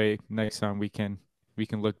 so that way next time we can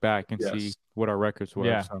look back and see what our records were.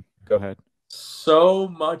 Yeah. So go ahead. So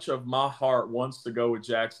much of my heart wants to go with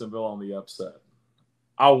Jacksonville on the upset.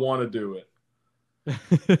 I want to do it.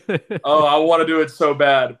 Oh, I want to do it so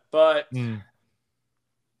bad, but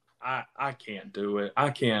I can't do it. I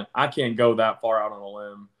can't go that far out on a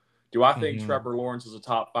limb. Do I think Trevor Lawrence is a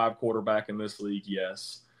top 5 quarterback in this league?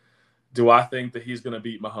 Yes. Do I think that he's going to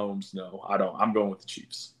beat Mahomes? No, I don't. I'm going with the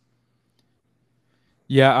Chiefs.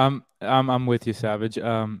 Yeah, I'm with you, Savage.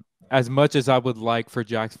 As much as I would like for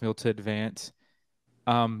Jacksonville to advance,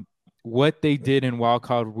 what they did in Wild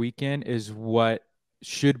Card Weekend is what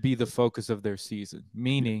should be the focus of their season.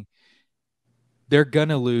 Meaning, they're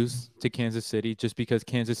gonna lose to Kansas City just because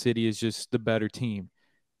Kansas City is just the better team.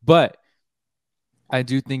 But I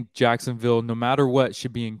do think Jacksonville, no matter what,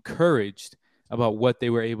 should be encouraged about what they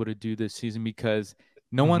were able to do this season because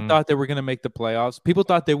no one thought they were going to make the playoffs. People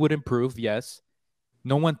thought they would improve, yes.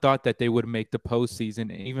 No one thought that they would make the postseason,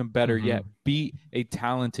 and even better yet, beat a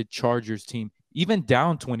talented Chargers team, even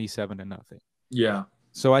down 27-0. Yeah.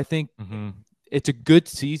 So I think it's a good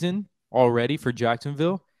season already for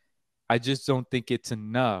Jacksonville. I just don't think it's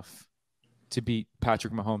enough to beat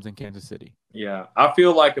Patrick Mahomes in Kansas City. Yeah, I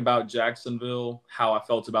feel like about Jacksonville how I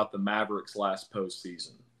felt about the Mavericks last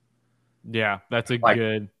postseason. Yeah, that's a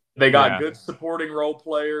good. They got good supporting role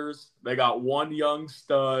players. They got one young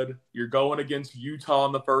stud. You're going against Utah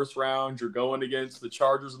in the first round. You're going against the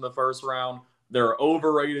Chargers in the first round. They're an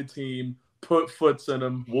overrated team. Put foots in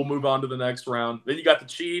them. We'll move on to the next round. Then you got the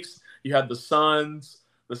Chiefs. You had the Suns.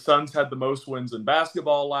 The Suns had the most wins in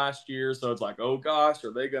basketball last year. So it's like, oh, gosh,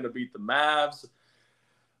 are they going to beat the Mavs?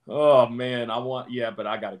 Oh, man, but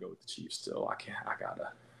I got to go with the Chiefs still. I got to.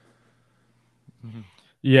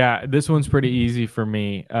 Yeah, this one's pretty easy for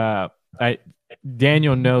me.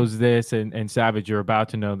 Daniel knows this, and Savage, you're about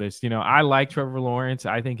to know this. You know, I like Trevor Lawrence.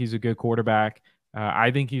 I think he's a good quarterback.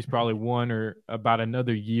 I think he's probably one or about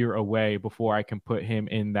another year away before I can put him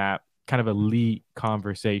in that kind of elite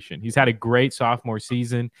conversation. He's had a great sophomore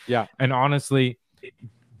season. Yeah. And honestly,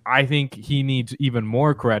 I think he needs even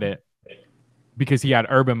more credit because he had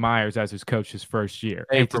Urban Meyers as his coach his first year.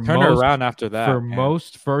 Hey, and to turn it around after that. For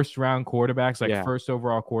most first-round quarterbacks, first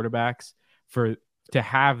overall quarterbacks, to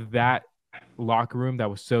have that locker room that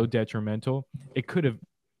was so detrimental, it could have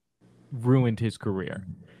ruined his career.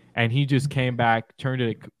 And he just came back, turned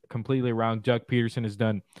it completely around. Doug Peterson has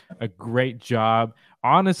done a great job.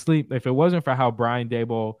 Honestly, if it wasn't for how Brian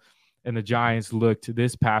Daboll and the Giants looked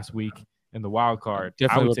this past week in the wild card,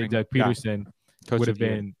 I would say Doug Peterson would have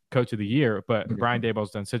been coach of the year. But Brian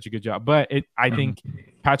Daboll's done such a good job. But I think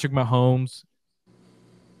Patrick Mahomes,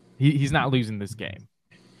 he's not losing this game.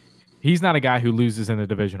 He's not a guy who loses in the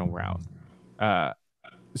divisional round.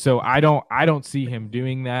 So I don't see him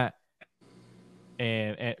doing that.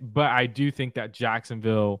 But I do think that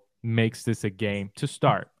Jacksonville makes this a game to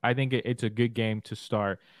start. I think it's a good game to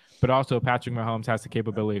start. But also Patrick Mahomes has the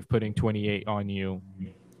capability of putting 28 on you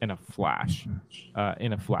in a flash.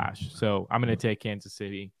 So I'm going to take Kansas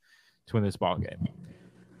City to win this ball game.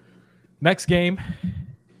 Next game,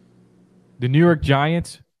 the New York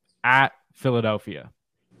Giants at Philadelphia.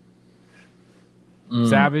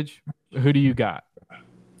 Savage, who do you got?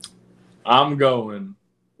 I'm going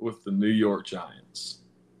with the New York Giants.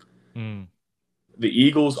 The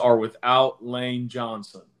Eagles are without Lane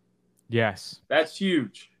Johnson. Yes. That's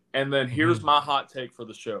huge. And then here's my hot take for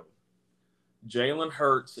the show. Jalen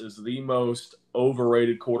Hurts is the most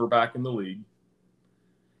overrated quarterback in the league.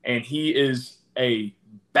 And he is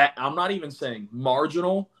I'm not even saying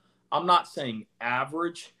marginal. I'm not saying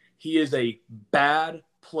average. He is a bad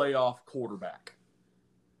playoff quarterback.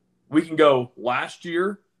 We can go last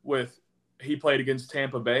year he played against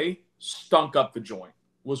Tampa Bay, stunk up the joint,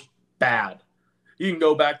 was bad. You can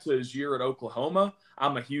go back to his year at Oklahoma.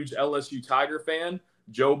 I'm a huge LSU Tiger fan.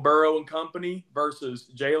 Joe Burrow and company versus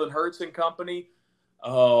Jalen Hurts and company.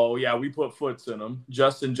 Oh, yeah, we put foots in them.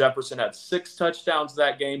 Justin Jefferson had 6 touchdowns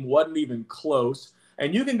that game, wasn't even close.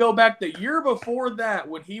 And you can go back the year before that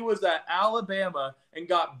when he was at Alabama and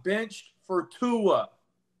got benched for Tua.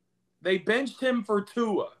 They benched him for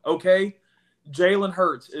Tua, okay? Jalen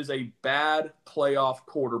Hurts is a bad playoff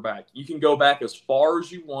quarterback. You can go back as far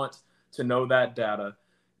as you want to know that data.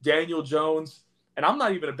 Daniel Jones, and I'm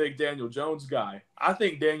not even a big Daniel Jones guy. I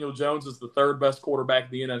think Daniel Jones is the 3rd best quarterback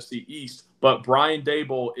in the NFC East, but Brian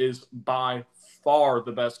Daboll is by far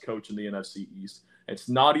the best coach in the NFC East. It's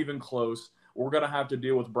not even close. We're going to have to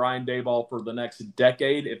deal with Brian Daboll for the next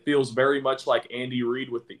decade. It feels very much like Andy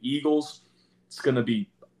Reid with the Eagles. It's going to be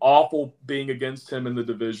awful being against him in the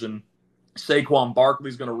division. Saquon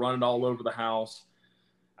Barkley's going to run it all over the house.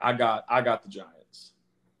 I got the Giants.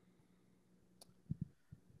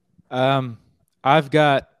 I've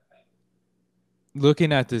got,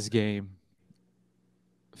 looking at this game,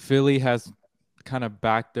 Philly has kind of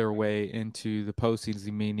back their way into the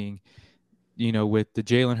postseason, meaning, with the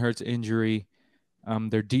Jalen Hurts injury,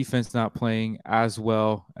 their defense not playing as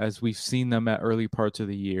well as we've seen them at early parts of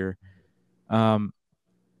the year. I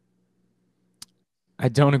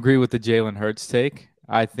don't agree with the Jalen Hurts take.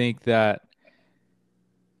 I think that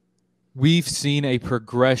we've seen a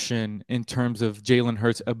progression in terms of Jalen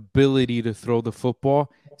Hurts' ability to throw the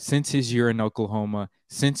football since his year in Oklahoma,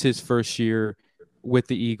 since his first year with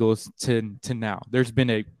the Eagles to now. There's been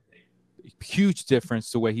a huge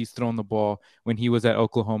difference the way he's thrown the ball when he was at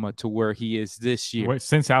Oklahoma to where he is this year.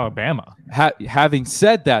 Since Alabama. Having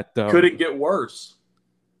said that, though, could it get worse?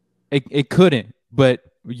 It couldn't, but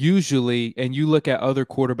usually, and you look at other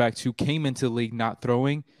quarterbacks who came into the league not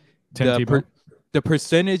throwing, the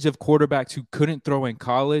percentage of quarterbacks who couldn't throw in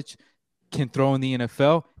college can throw in the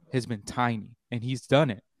NFL has been tiny, and he's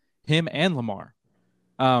done it. Him and Lamar.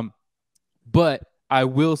 But I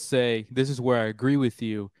will say, this is where I agree with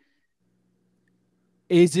you.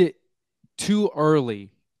 Is it too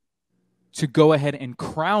early to go ahead and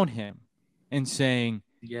crown him and saying,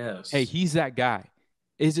 yes, hey, he's that guy?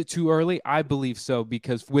 Is it too early? I believe so,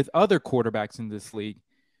 because with other quarterbacks in this league,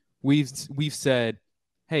 we've said,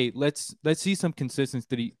 hey, let's see some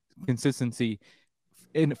consistency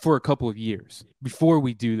for a couple of years before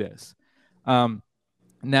we do this.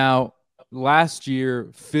 Now, last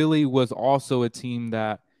year, Philly was also a team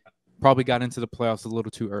that probably got into the playoffs a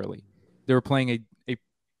little too early. They were playing a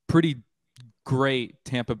pretty great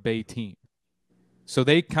Tampa Bay team. So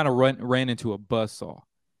they kind of ran into a buzzsaw.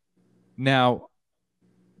 Now,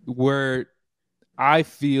 where I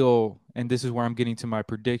feel, and this is where I'm getting to my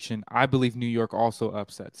prediction, I believe New York also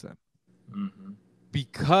upsets them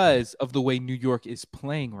because of the way New York is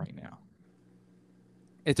playing right now.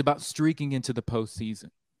 It's about streaking into the postseason.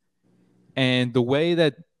 And the way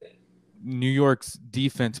that New York's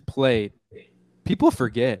defense played, people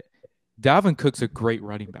forget Dalvin Cook's a great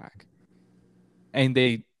running back. And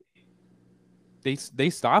they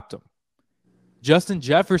stopped him. Justin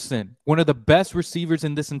Jefferson, one of the best receivers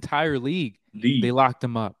in this entire league, they locked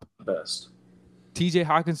him up. Best. TJ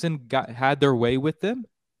Hawkinson had their way with them,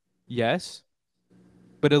 yes,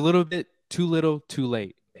 but a little bit too little, too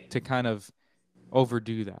late to kind of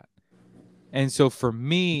overdo that. And so for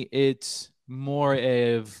me, it's more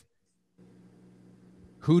of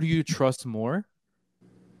who do you trust more?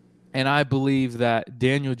 And I believe that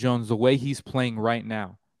Daniel Jones, the way he's playing right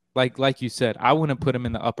now, like you said, I wouldn't put him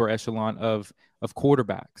in the upper echelon of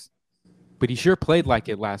quarterbacks, but he sure played like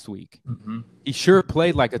it last week. Mm-hmm. He sure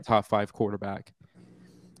played like a top 5 quarterback.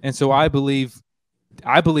 And so I believe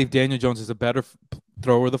Daniel Jones is a better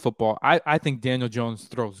thrower of the football. I think Daniel Jones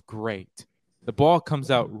throws great. The ball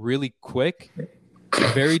comes out really quick,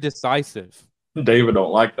 very decisive. David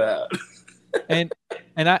don't like that. And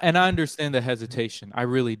I understand the hesitation. I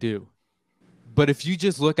really do. But if you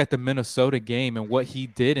just look at the Minnesota game and what he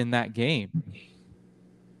did in that game,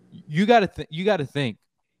 you got to think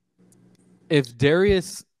if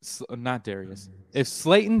if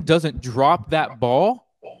Slayton doesn't drop that ball,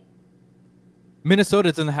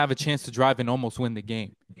 Minnesota doesn't have a chance to drive and almost win the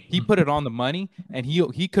game. He put it on the money, and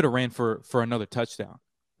he could have ran for another touchdown.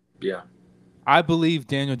 Yeah. I believe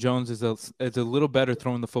Daniel Jones is a little better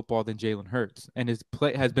throwing the football than Jalen Hurts, and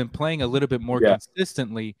has been playing a little bit more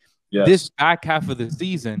consistently this back half of the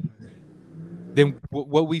season than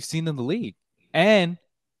what we've seen in the league. And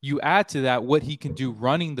you add to that what he can do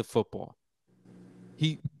running the football.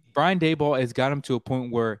 Brian Daboll has got him to a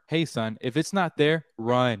point where, hey, son, if it's not there,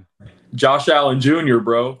 run. Josh Allen Jr.,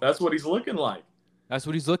 bro. That's what he's looking like. That's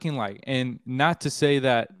what he's looking like. And not to say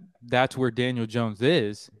that that's where Daniel Jones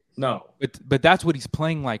is. No. But that's what he's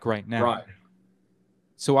playing like right now. Right.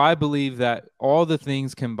 So I believe that all the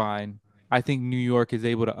things combined, I think New York is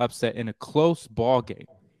able to upset in a close ball game.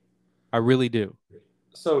 I really do.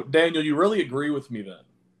 So, Daniel, you really agree with me then?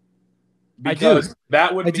 Because I do.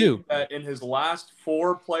 That would mean that in his last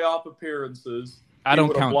 4 playoff appearances, I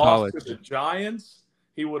don't count college. He would have lost to the Giants.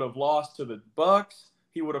 He would have lost to the Bucks.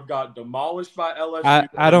 He would have got demolished by LSU.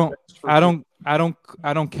 I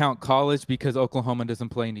don't count college because Oklahoma doesn't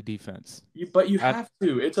play any defense. But you have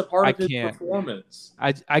to. It's a part of his performance.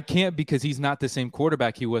 I can't because he's not the same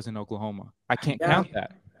quarterback he was in Oklahoma. I can't count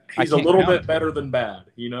that. He's a little bit better than bad.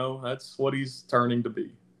 That's what he's turning to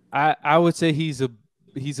be. I would say he's a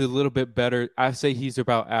little bit better. I say he's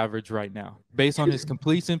about average right now. Based on his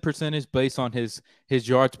completion percentage, based on his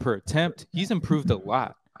yards per attempt, he's improved a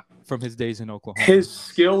lot from his days in Oklahoma. His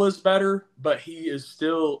skill is better, but he is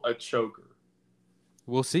still a choker.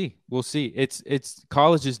 We'll see. It's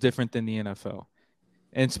college is different than the NFL.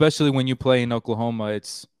 And especially when you play in Oklahoma,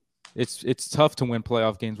 It's tough to win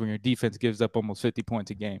playoff games when your defense gives up almost 50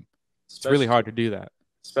 points a game. It's really hard to do that.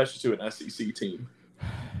 Especially to an SEC team.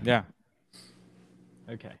 Yeah.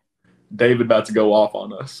 Okay. David about to go off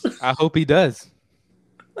on us. I hope he does.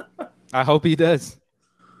 I hope he does.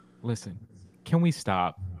 Listen, can we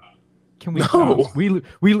stop? Can we stop? We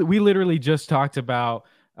literally just talked about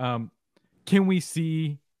can we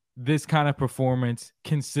see this kind of performance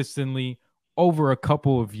consistently over a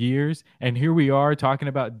couple of years? And here we are talking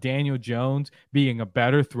about Daniel Jones being a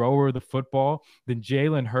better thrower of the football than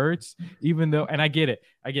Jalen Hurts, even though, and I get it.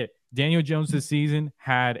 Daniel Jones this season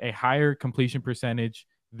had a higher completion percentage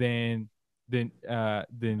than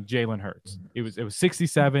Jalen Hurts. It was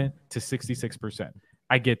 67 to 66%.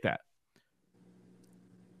 I get that.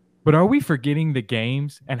 But are we forgetting the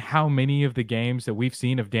games and how many of the games that we've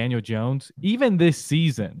seen of Daniel Jones, even this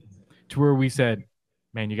season, to where we said,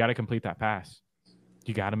 man, you got to complete that pass.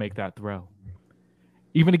 You got to make that throw.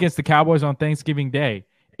 Even against the Cowboys on Thanksgiving Day,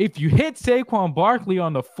 if you hit Saquon Barkley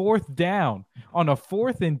on the 4th down, on a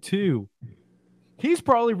 4th and 2, he's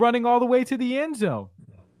probably running all the way to the end zone.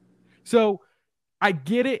 So I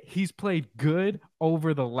get it. He's played good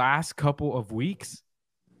over the last couple of weeks.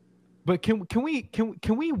 But can we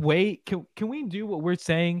wait? Can we do what we're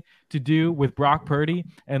saying to do with Brock Purdy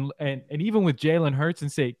and even with Jalen Hurts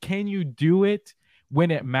and say, can you do it when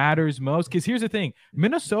it matters most? Because here's the thing.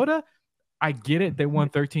 Minnesota, I get it. They won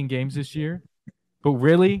 13 games this year. But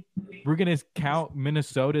really, we're going to count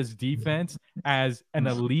Minnesota's defense as an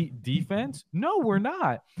elite defense? No, we're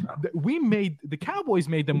not. The Cowboys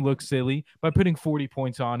made them look silly by putting 40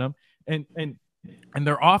 points on them. And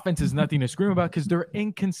their offense is nothing to scream about because they're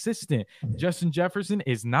inconsistent. Justin Jefferson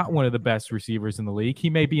is not one of the best receivers in the league. He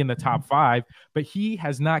may be in the top 5, but he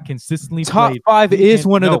has not consistently played. Top 5 is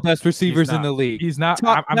one of the best receivers in the league. He's not.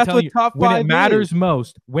 I'm telling you, when it matters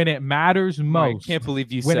most, I can't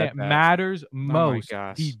believe you when said it matters most,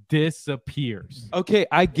 he disappears. Okay,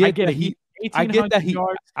 I get that he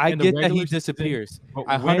disappears.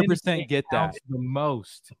 I 100% get that.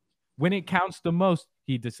 When it counts the most,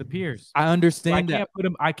 he disappears. I understand that.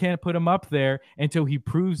 I can't put him up there until he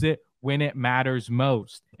proves it when it matters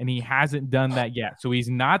most, and he hasn't done that yet. So he's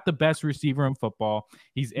not the best receiver in football.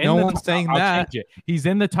 He's in no one's saying that. He's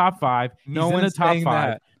in the top 5. No one's saying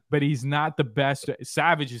that. But he's not the best.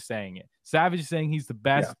 Savage is saying it. Savage is saying he's the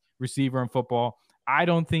best receiver in football. I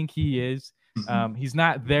don't think he is. He's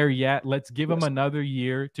not there yet. Let's give him another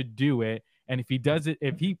year to do it. And if he does it,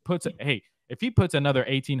 if he puts another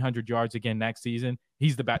 1,800 yards again next season,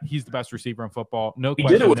 he's the best receiver in football. No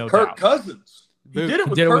question, no doubt. He did it with Kirk Cousins. He did it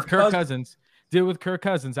with Kirk Cousins. Did it with Kirk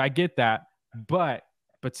Cousins. I get that, but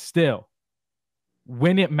still,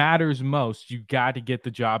 when it matters most, you got to get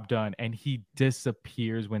the job done, and he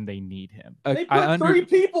disappears when they need him. They put 3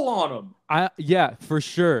 people on him. Yeah, for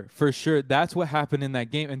sure. That's what happened in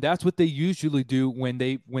that game, and that's what they usually do when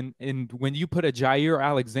you put a Jair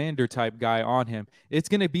Alexander type guy on him. It's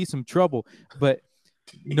going to be some trouble, but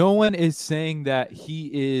no one is saying that he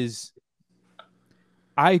is.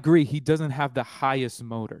 I agree, he doesn't have the highest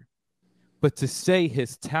motor, but to say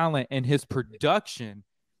his talent and his production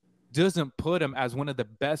doesn't put him as one of the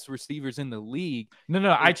best receivers in the league.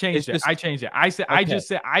 No, I changed it. I said, okay. I just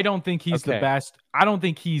said, I don't think he's the best. I don't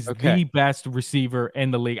think he's the best receiver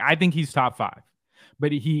in the league. I think he's top 5,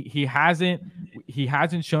 but he hasn't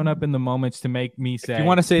shown up in the moments to make me say, if you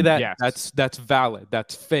want to say that, yes. that's valid.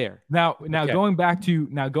 That's fair. Now going back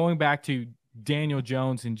to Daniel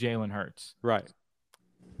Jones and Jalen Hurts. Right.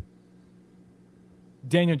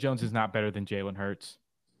 Daniel Jones is not better than Jalen Hurts.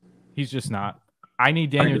 He's just not. I need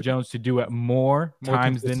Daniel Jones to do it more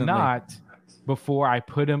times than not before I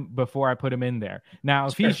put him in there. Now,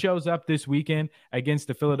 if he shows up this weekend against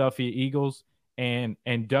the Philadelphia Eagles and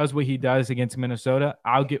does what he does against Minnesota,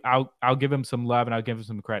 I'll give him some love and I'll give him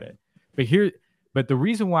some credit. But the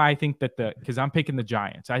reason why I think because I'm picking the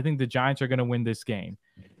Giants, I think the Giants are going to win this game.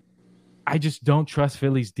 I just don't trust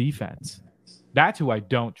Philly's defense. That's who I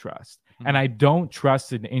don't trust. And I don't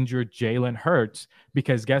trust an injured Jalen Hurts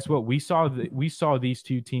because guess what? We saw these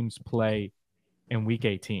two teams play in Week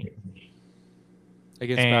 18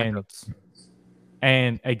 against backups.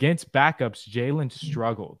 And against backups, Jalen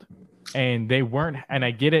struggled, and they weren't. And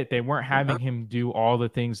I get it; they weren't having him do all the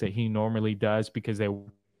things that he normally does because they. I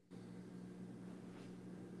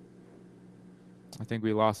think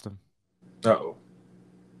we lost him. Uh-oh.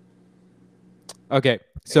 Okay,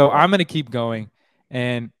 so I'm gonna keep going,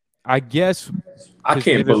 and. I guess I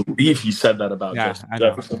can't believe you said that about Justin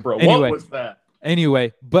Jefferson, bro. What was that?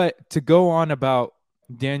 Anyway, but to go on about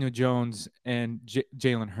Daniel Jones and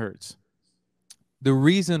Jalen Hurts, The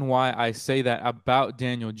reason why I say that about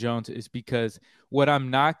Daniel Jones is because what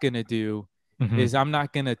I'm not going to do is I'm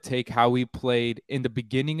not going to take how he played in the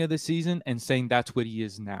beginning of the season and saying that's what he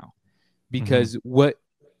is now. Because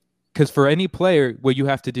for any player, what you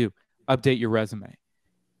have to do, update your resume.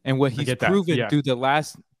 And what he's proven through the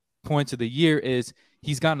last points of the year is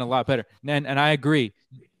he's gotten a lot better. And I agree,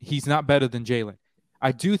 he's not better than Jalen.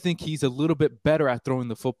 I do think he's a little bit better at throwing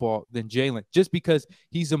the football than Jalen, just because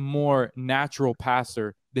he's a more natural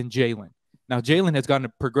passer than Jalen. Now, Jalen has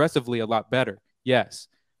gotten progressively a lot better, yes,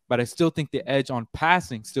 but I still think the edge on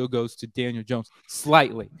passing still goes to Daniel Jones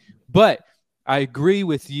slightly. But I agree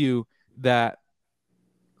with you that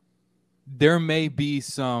there may be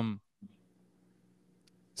some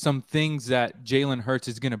things that Jalen Hurts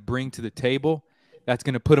is going to bring to the table that's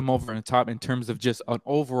going to put him over on the top in terms of just an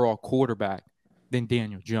overall quarterback than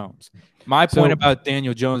Daniel Jones. My point about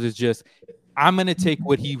Daniel Jones is just I'm going to take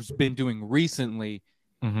what he's been doing recently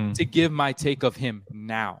to give my take of him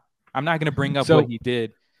now. I'm not going to bring up what he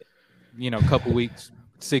did, a couple weeks,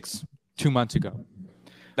 2 months ago.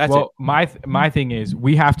 That's it. My thing is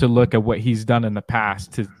we have to look at what he's done in the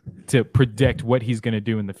past to predict what he's going to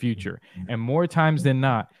do in the future. And more times than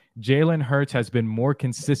not, Jalen Hurts has been more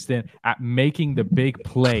consistent at making the big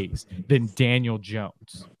plays than Daniel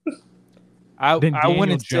Jones. I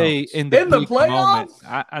wouldn't say in the playoffs.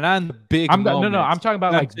 Not in the big moments. No. I'm talking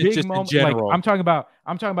about like big moments. Like, I'm talking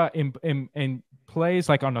about in plays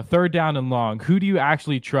like on a third down and long. Who do you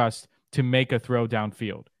actually trust to make a throw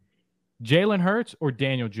downfield? Jalen Hurts or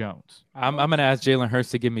Daniel Jones? I'm going to ask Jalen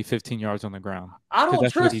Hurts to give me 15 yards on the ground. I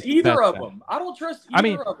don't trust either of them. I don't trust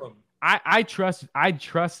either of them. I trust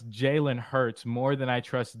Jalen Hurts more than I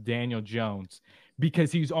trust Daniel Jones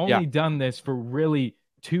because he's only done this for really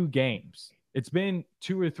 2 games. It's been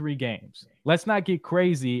 2 or 3 games. Let's not get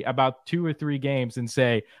crazy about 2 or 3 games and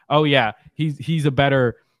say, oh yeah, he's a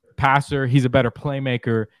better passer, he's a better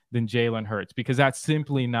playmaker than Jalen Hurts, because that's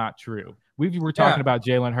simply not true. We were talking about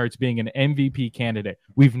Jalen Hurts being an MVP candidate.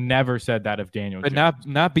 We've never said that of Daniel Jones. But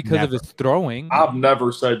not because of his throwing. I've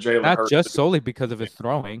never said Jalen Hurts. Not just solely because of his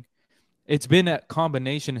throwing. It's been a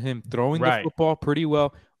combination of him throwing the football pretty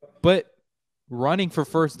well, but running for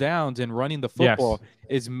first downs and running the football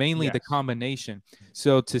is mainly the combination.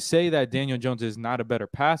 So to say that Daniel Jones is not a better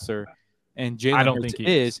passer and Jalen Hurts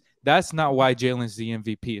is, that's not why Jalen's the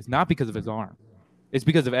MVP. It's not because of his arm. It's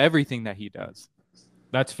because of everything that he does.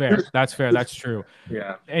 That's fair. That's fair. That's true.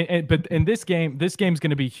 Yeah. But in this game's going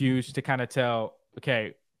to be huge to kind of tell,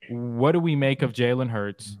 okay, what do we make of Jalen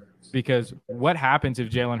Hurts? Because what happens if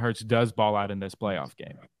Jalen Hurts does ball out in this playoff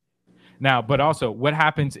game? Now, but also, what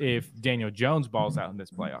happens if Daniel Jones balls out in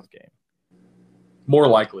this playoff game? More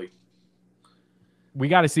likely. We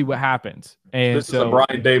got to see what happens. And this is a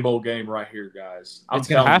Brian Daboll game right here, guys. It's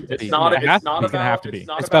going to have to be.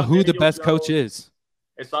 It's about who the best coach is.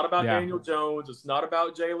 It's not about Daniel Jones. It's not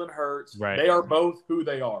about Jalen Hurts. Right. They are both who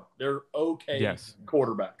they are. They're okay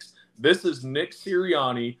quarterbacks. This is Nick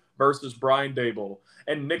Sirianni versus Brian Daboll.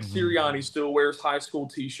 And Nick Sirianni still wears high school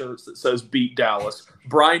T-shirts that says "Beat Dallas."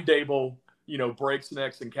 Brian Daboll, breaks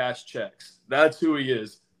necks and cash checks. That's who he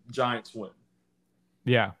is. Giants win.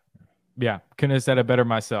 Yeah. Couldn't have said it better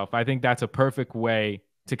myself. I think that's a perfect way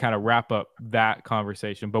to kind of wrap up that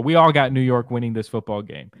conversation. But we all got New York winning this football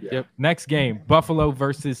game. Yep. Next game, Buffalo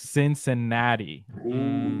versus Cincinnati.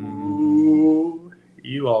 Ooh,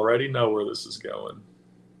 you already know where this is going.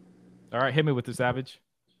 All right, hit me with the Savage.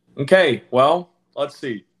 Okay, well, let's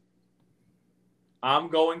see. I'm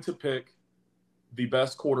going to pick the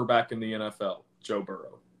best quarterback in the NFL, Joe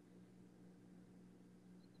Burrow.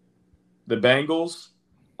 The Bengals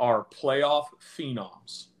are playoff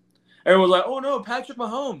phenoms. Everyone's like, oh, no, Patrick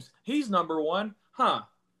Mahomes, he's number 1. Huh.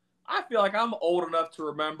 I feel like I'm old enough to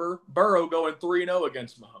remember Burrow going 3-0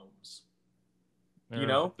 against Mahomes.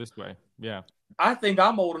 This way. Yeah. I think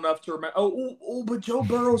I'm old enough to remember. But Joe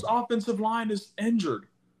Burrow's offensive line is injured.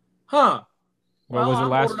 Huh. What was it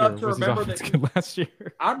last year? Was his offense good last year?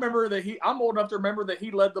 I'm old enough to remember that he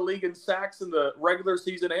led the league in sacks in the regular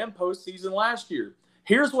season and postseason last year.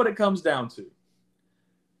 Here's what it comes down to.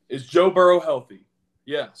 Is Joe Burrow healthy?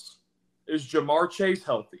 Yes. Is Jamar Chase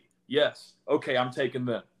healthy? Yes. Okay, I'm taking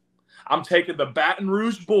them. I'm taking the Baton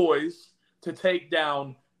Rouge Boys to take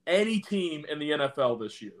down any team in the NFL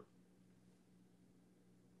this year.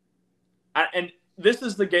 And this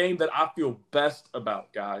is the game that I feel best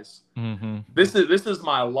about, guys. Mm-hmm. This is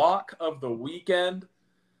my lock of the weekend.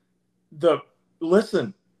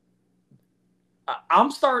 Listen,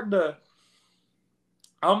 I'm selling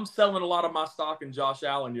a lot of my stock in Josh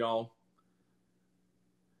Allen, y'all.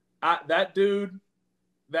 That dude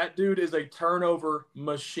That dude is a turnover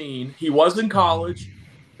machine. He was in college.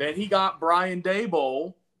 Then he got Brian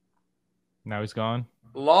Daboll. Now he's gone.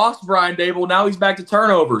 Lost Brian Daboll. Now he's back to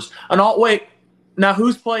turnovers. Wait. Now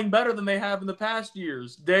who's playing better than they have in the past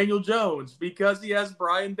years? Daniel Jones, because he has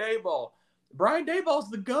Brian Daboll. Brian Daboll's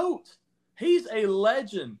the GOAT. He's a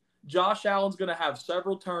legend. Josh Allen's going to have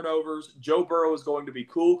several turnovers. Joe Burrow is going to be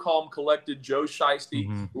cool, calm, collected. Joe Shiesty.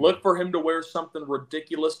 Mm-hmm. Look for him to wear something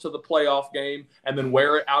ridiculous to the playoff game and then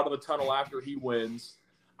wear it out of the tunnel after he wins.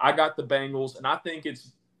 I got the Bengals, and I think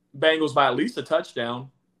it's Bengals by at least a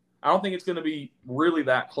touchdown. I don't think it's going to be really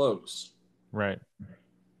that close. Right.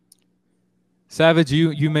 Savage,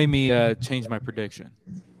 you made me change my prediction.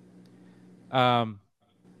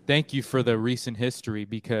 Thank you for the recent history,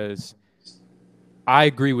 because I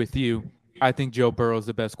agree with you. I think Joe Burrow is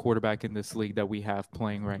the best quarterback in this league that we have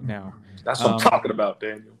playing right now. That's what I'm talking about,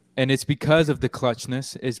 Daniel. And it's because of the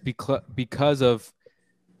clutchness. It's because of,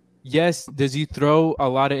 yes, does he throw a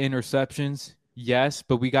lot of interceptions? Yes,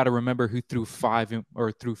 but we got to remember who threw 4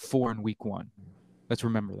 in week 1. Let's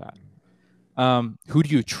remember that. Who do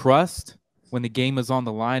you trust when the game is on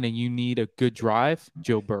the line and you need a good drive?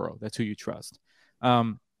 Joe Burrow. That's who you trust.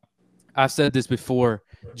 I've said this before.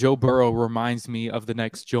 Joe Burrow reminds me of the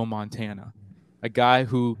next Joe Montana, a guy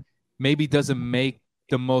who maybe doesn't make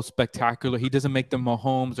the most spectacular. He doesn't make the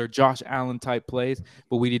Mahomes or Josh Allen type plays,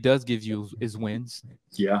 but what he does give you is wins.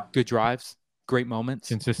 Yeah. Good drives, great moments.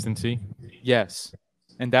 Consistency. Yes.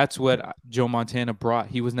 And that's what Joe Montana brought.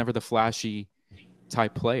 He was never the flashy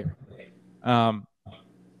type player. Now,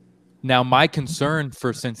 my concern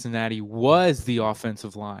for Cincinnati was the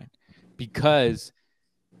offensive line, because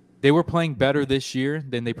they were playing better this year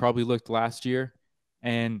than they probably looked last year,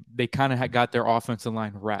 and they kind of got their offensive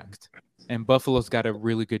line wrecked. And Buffalo's got a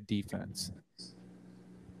really good defense.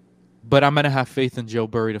 But I'm going to have faith in Joe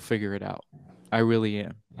Burrow to figure it out. I really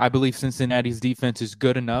am. I believe Cincinnati's defense is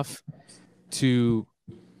good enough to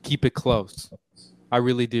keep it close. I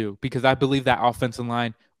really do, because I believe that offensive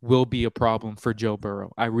line will be a problem for Joe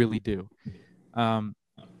Burrow. I really do.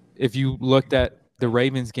 If you looked at the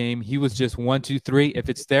Ravens game, he was just 1, 2, 3. If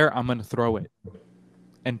it's there, I'm going to throw it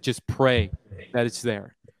and just pray that it's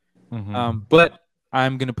there. Mm-hmm. But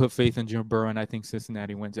I'm going to put faith in Joe Burrow, and I think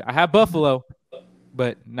Cincinnati wins it. I have Buffalo,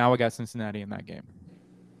 but now I got Cincinnati in that game.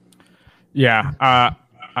 Yeah.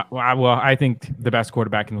 I think the best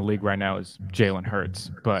quarterback in the league right now is Jalen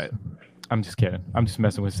Hurts, but I'm just kidding. I'm just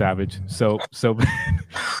messing with Savage. So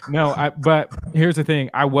no, but here's the thing.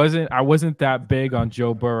 I wasn't that big on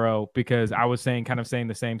Joe Burrow, because I was saying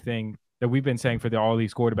the same thing that we've been saying for all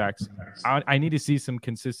these quarterbacks. I need to see some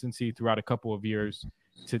consistency throughout a couple of years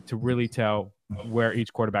to really tell where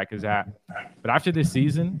each quarterback is at. But after this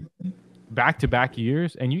season, back-to-back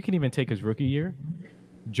years, and you can even take his rookie year,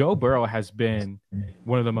 Joe Burrow has been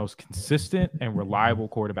one of the most consistent and reliable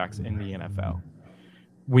quarterbacks in the NFL.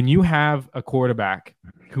 When you have a quarterback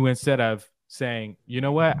who, instead of saying, you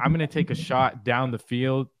know what, I'm going to take a shot down the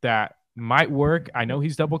field that might work, I know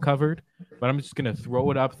he's double covered, but I'm just going to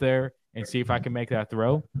throw it up there and see if I can make that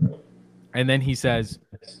throw. And then he says,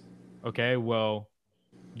 okay, well,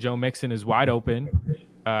 Joe Mixon is wide open,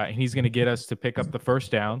 and he's going to get us to pick up the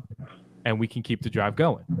first down, and we can keep the drive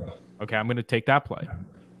going. Okay, I'm going to take that play.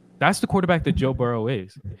 That's the quarterback that Joe Burrow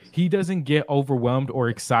is. He doesn't get overwhelmed or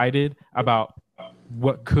excited about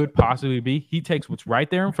what could possibly be. He takes what's right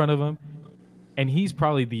there in front of him, and he's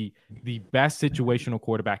probably the best situational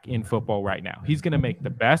quarterback in football right now. He's going to make the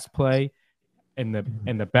best play and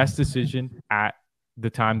the best decision at the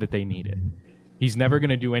time that they need it. He's never going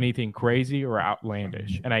to do anything crazy or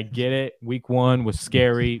outlandish. And I get it. Week 1 was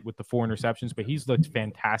scary with the 4 interceptions, but he's looked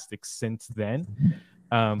fantastic since then.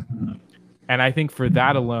 And I think for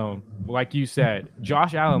that alone, like you said,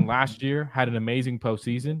 Josh Allen last year had an amazing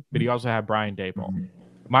postseason, but he also had Brian Daboll.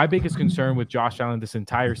 My biggest concern with Josh Allen this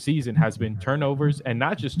entire season has been turnovers, and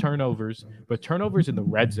not just turnovers, but turnovers in the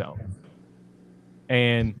red zone.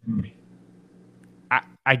 And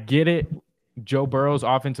I get it. Joe Burrow's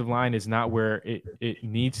offensive line is not where it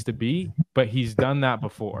needs to be, but he's done that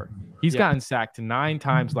before. He's gotten sacked 9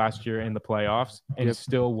 times last year in the playoffs and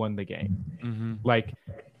still won the game. Mm-hmm.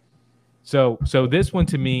 So this one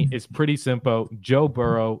to me is pretty simple. Joe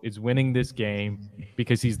Burrow is winning this game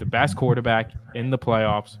because he's the best quarterback in the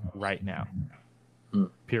playoffs right now.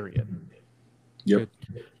 Period. Yep.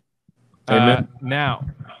 Now,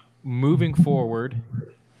 moving forward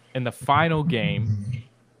in the final game,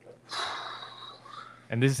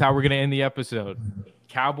 and this is how we're going to end the episode.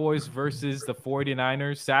 Cowboys versus the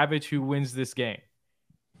 49ers. Savage, who wins this game?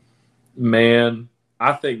 Man,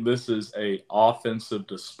 I think this is a offensive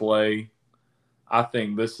display. I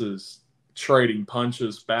think this is trading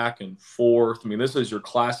punches back and forth. I mean, this is your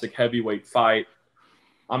classic heavyweight fight.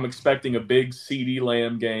 I'm expecting a big CeeDee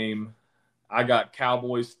Lamb game. I got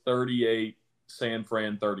Cowboys 38, San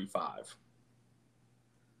Fran 35.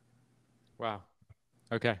 Wow.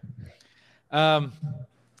 Okay. I'm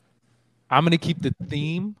going to keep the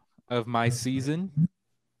theme of my season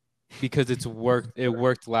because it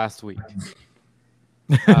worked last week.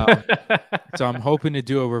 So I'm hoping to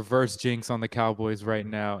do a reverse jinx on the Cowboys right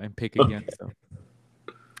now and pick against them.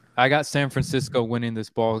 I got San Francisco winning this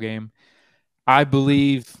ball game. I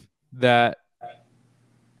believe San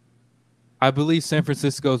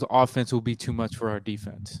Francisco's offense will be too much for our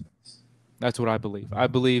defense. That's what I believe. I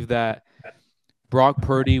believe that Brock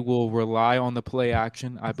Purdy will rely on the play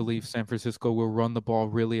action. I believe San Francisco will run the ball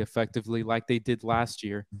really effectively like they did last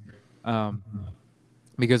year.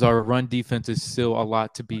 Because our run defense is still a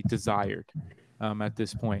lot to be desired at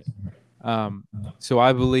this point. So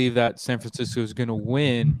I believe that San Francisco is going to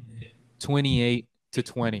win 28-20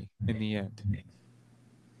 in the end.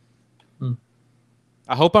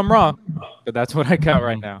 I hope I'm wrong, but that's what I got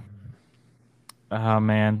right now. Oh,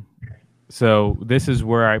 man. So this is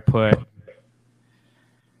where I put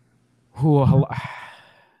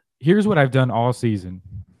here's what I've done all season.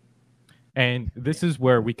 And this is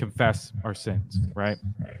where we confess our sins, right?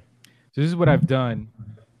 So this is what I've done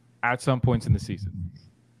at some points in the season.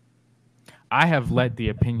 I have let the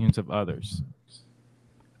opinions of others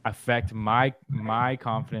affect my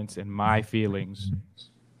confidence and my feelings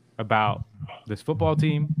about this football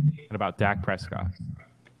team and about Dak Prescott.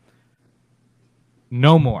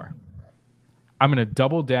 No more. I'm going to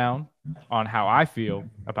double down on how I feel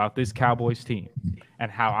about this Cowboys team and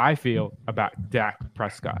how I feel about Dak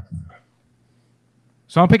Prescott.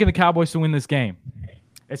 So I'm picking the Cowboys to win this game.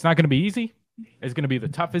 It's not going to be easy. It's going to be the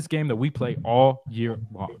toughest game that we play all year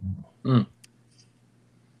long.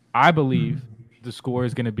 I believe the score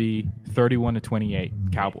is going to be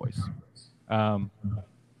 31-28 Cowboys.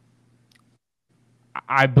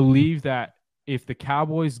 I believe that if the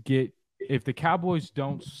Cowboys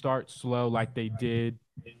don't start slow like they did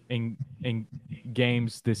in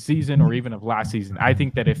games this season or even of last season, I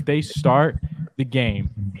think that if they start the game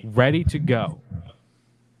ready to go,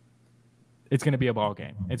 it's going to be a ball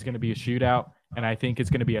game. It's going to be a shootout, and I think it's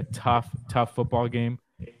going to be a tough football game.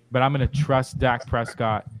 But I'm going to trust Dak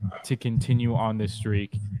Prescott to continue on this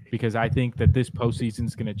streak because I think that this postseason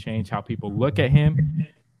is going to change how people look at him.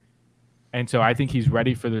 And so I think he's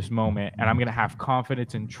ready for this moment, and I'm going to have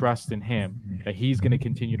confidence and trust in him that he's going to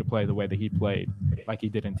continue to play the way that he played like he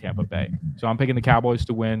did in Tampa Bay. So I'm picking the Cowboys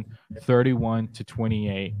to win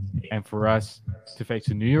 31-28, and for us to face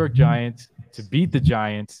the New York Giants, to beat the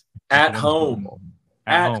Giants. At home.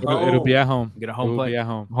 It'll be at home. Get a home play. Be at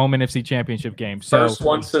home. Home NFC Championship game. First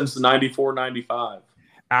one since 94-95.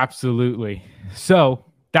 Absolutely. So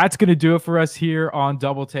that's going to do it for us here on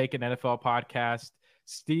Double Take, an NFL podcast.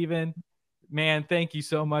 Steven, man, thank you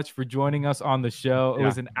so much for joining us on the show. It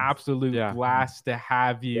was an absolute blast to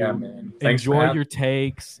have you. Yeah, man. Thanks. Enjoy your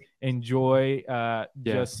takes. Enjoy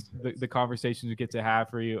just the conversations we get to have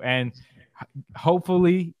for you. And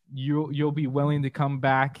hopefully you'll be willing to come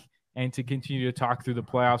back and to continue to talk through the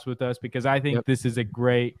playoffs with us, because I think this is a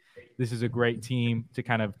great team to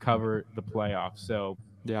kind of cover the playoffs. So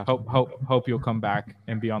hope you'll come back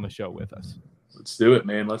and be on the show with us. Let's do it,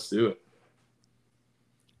 man. Let's do it.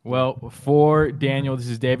 Well, for Daniel, this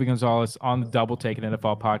is David Gonzalez on the Double Take an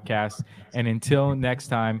NFL podcast. And until next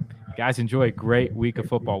time, guys, enjoy a great week of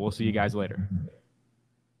football. We'll see you guys later.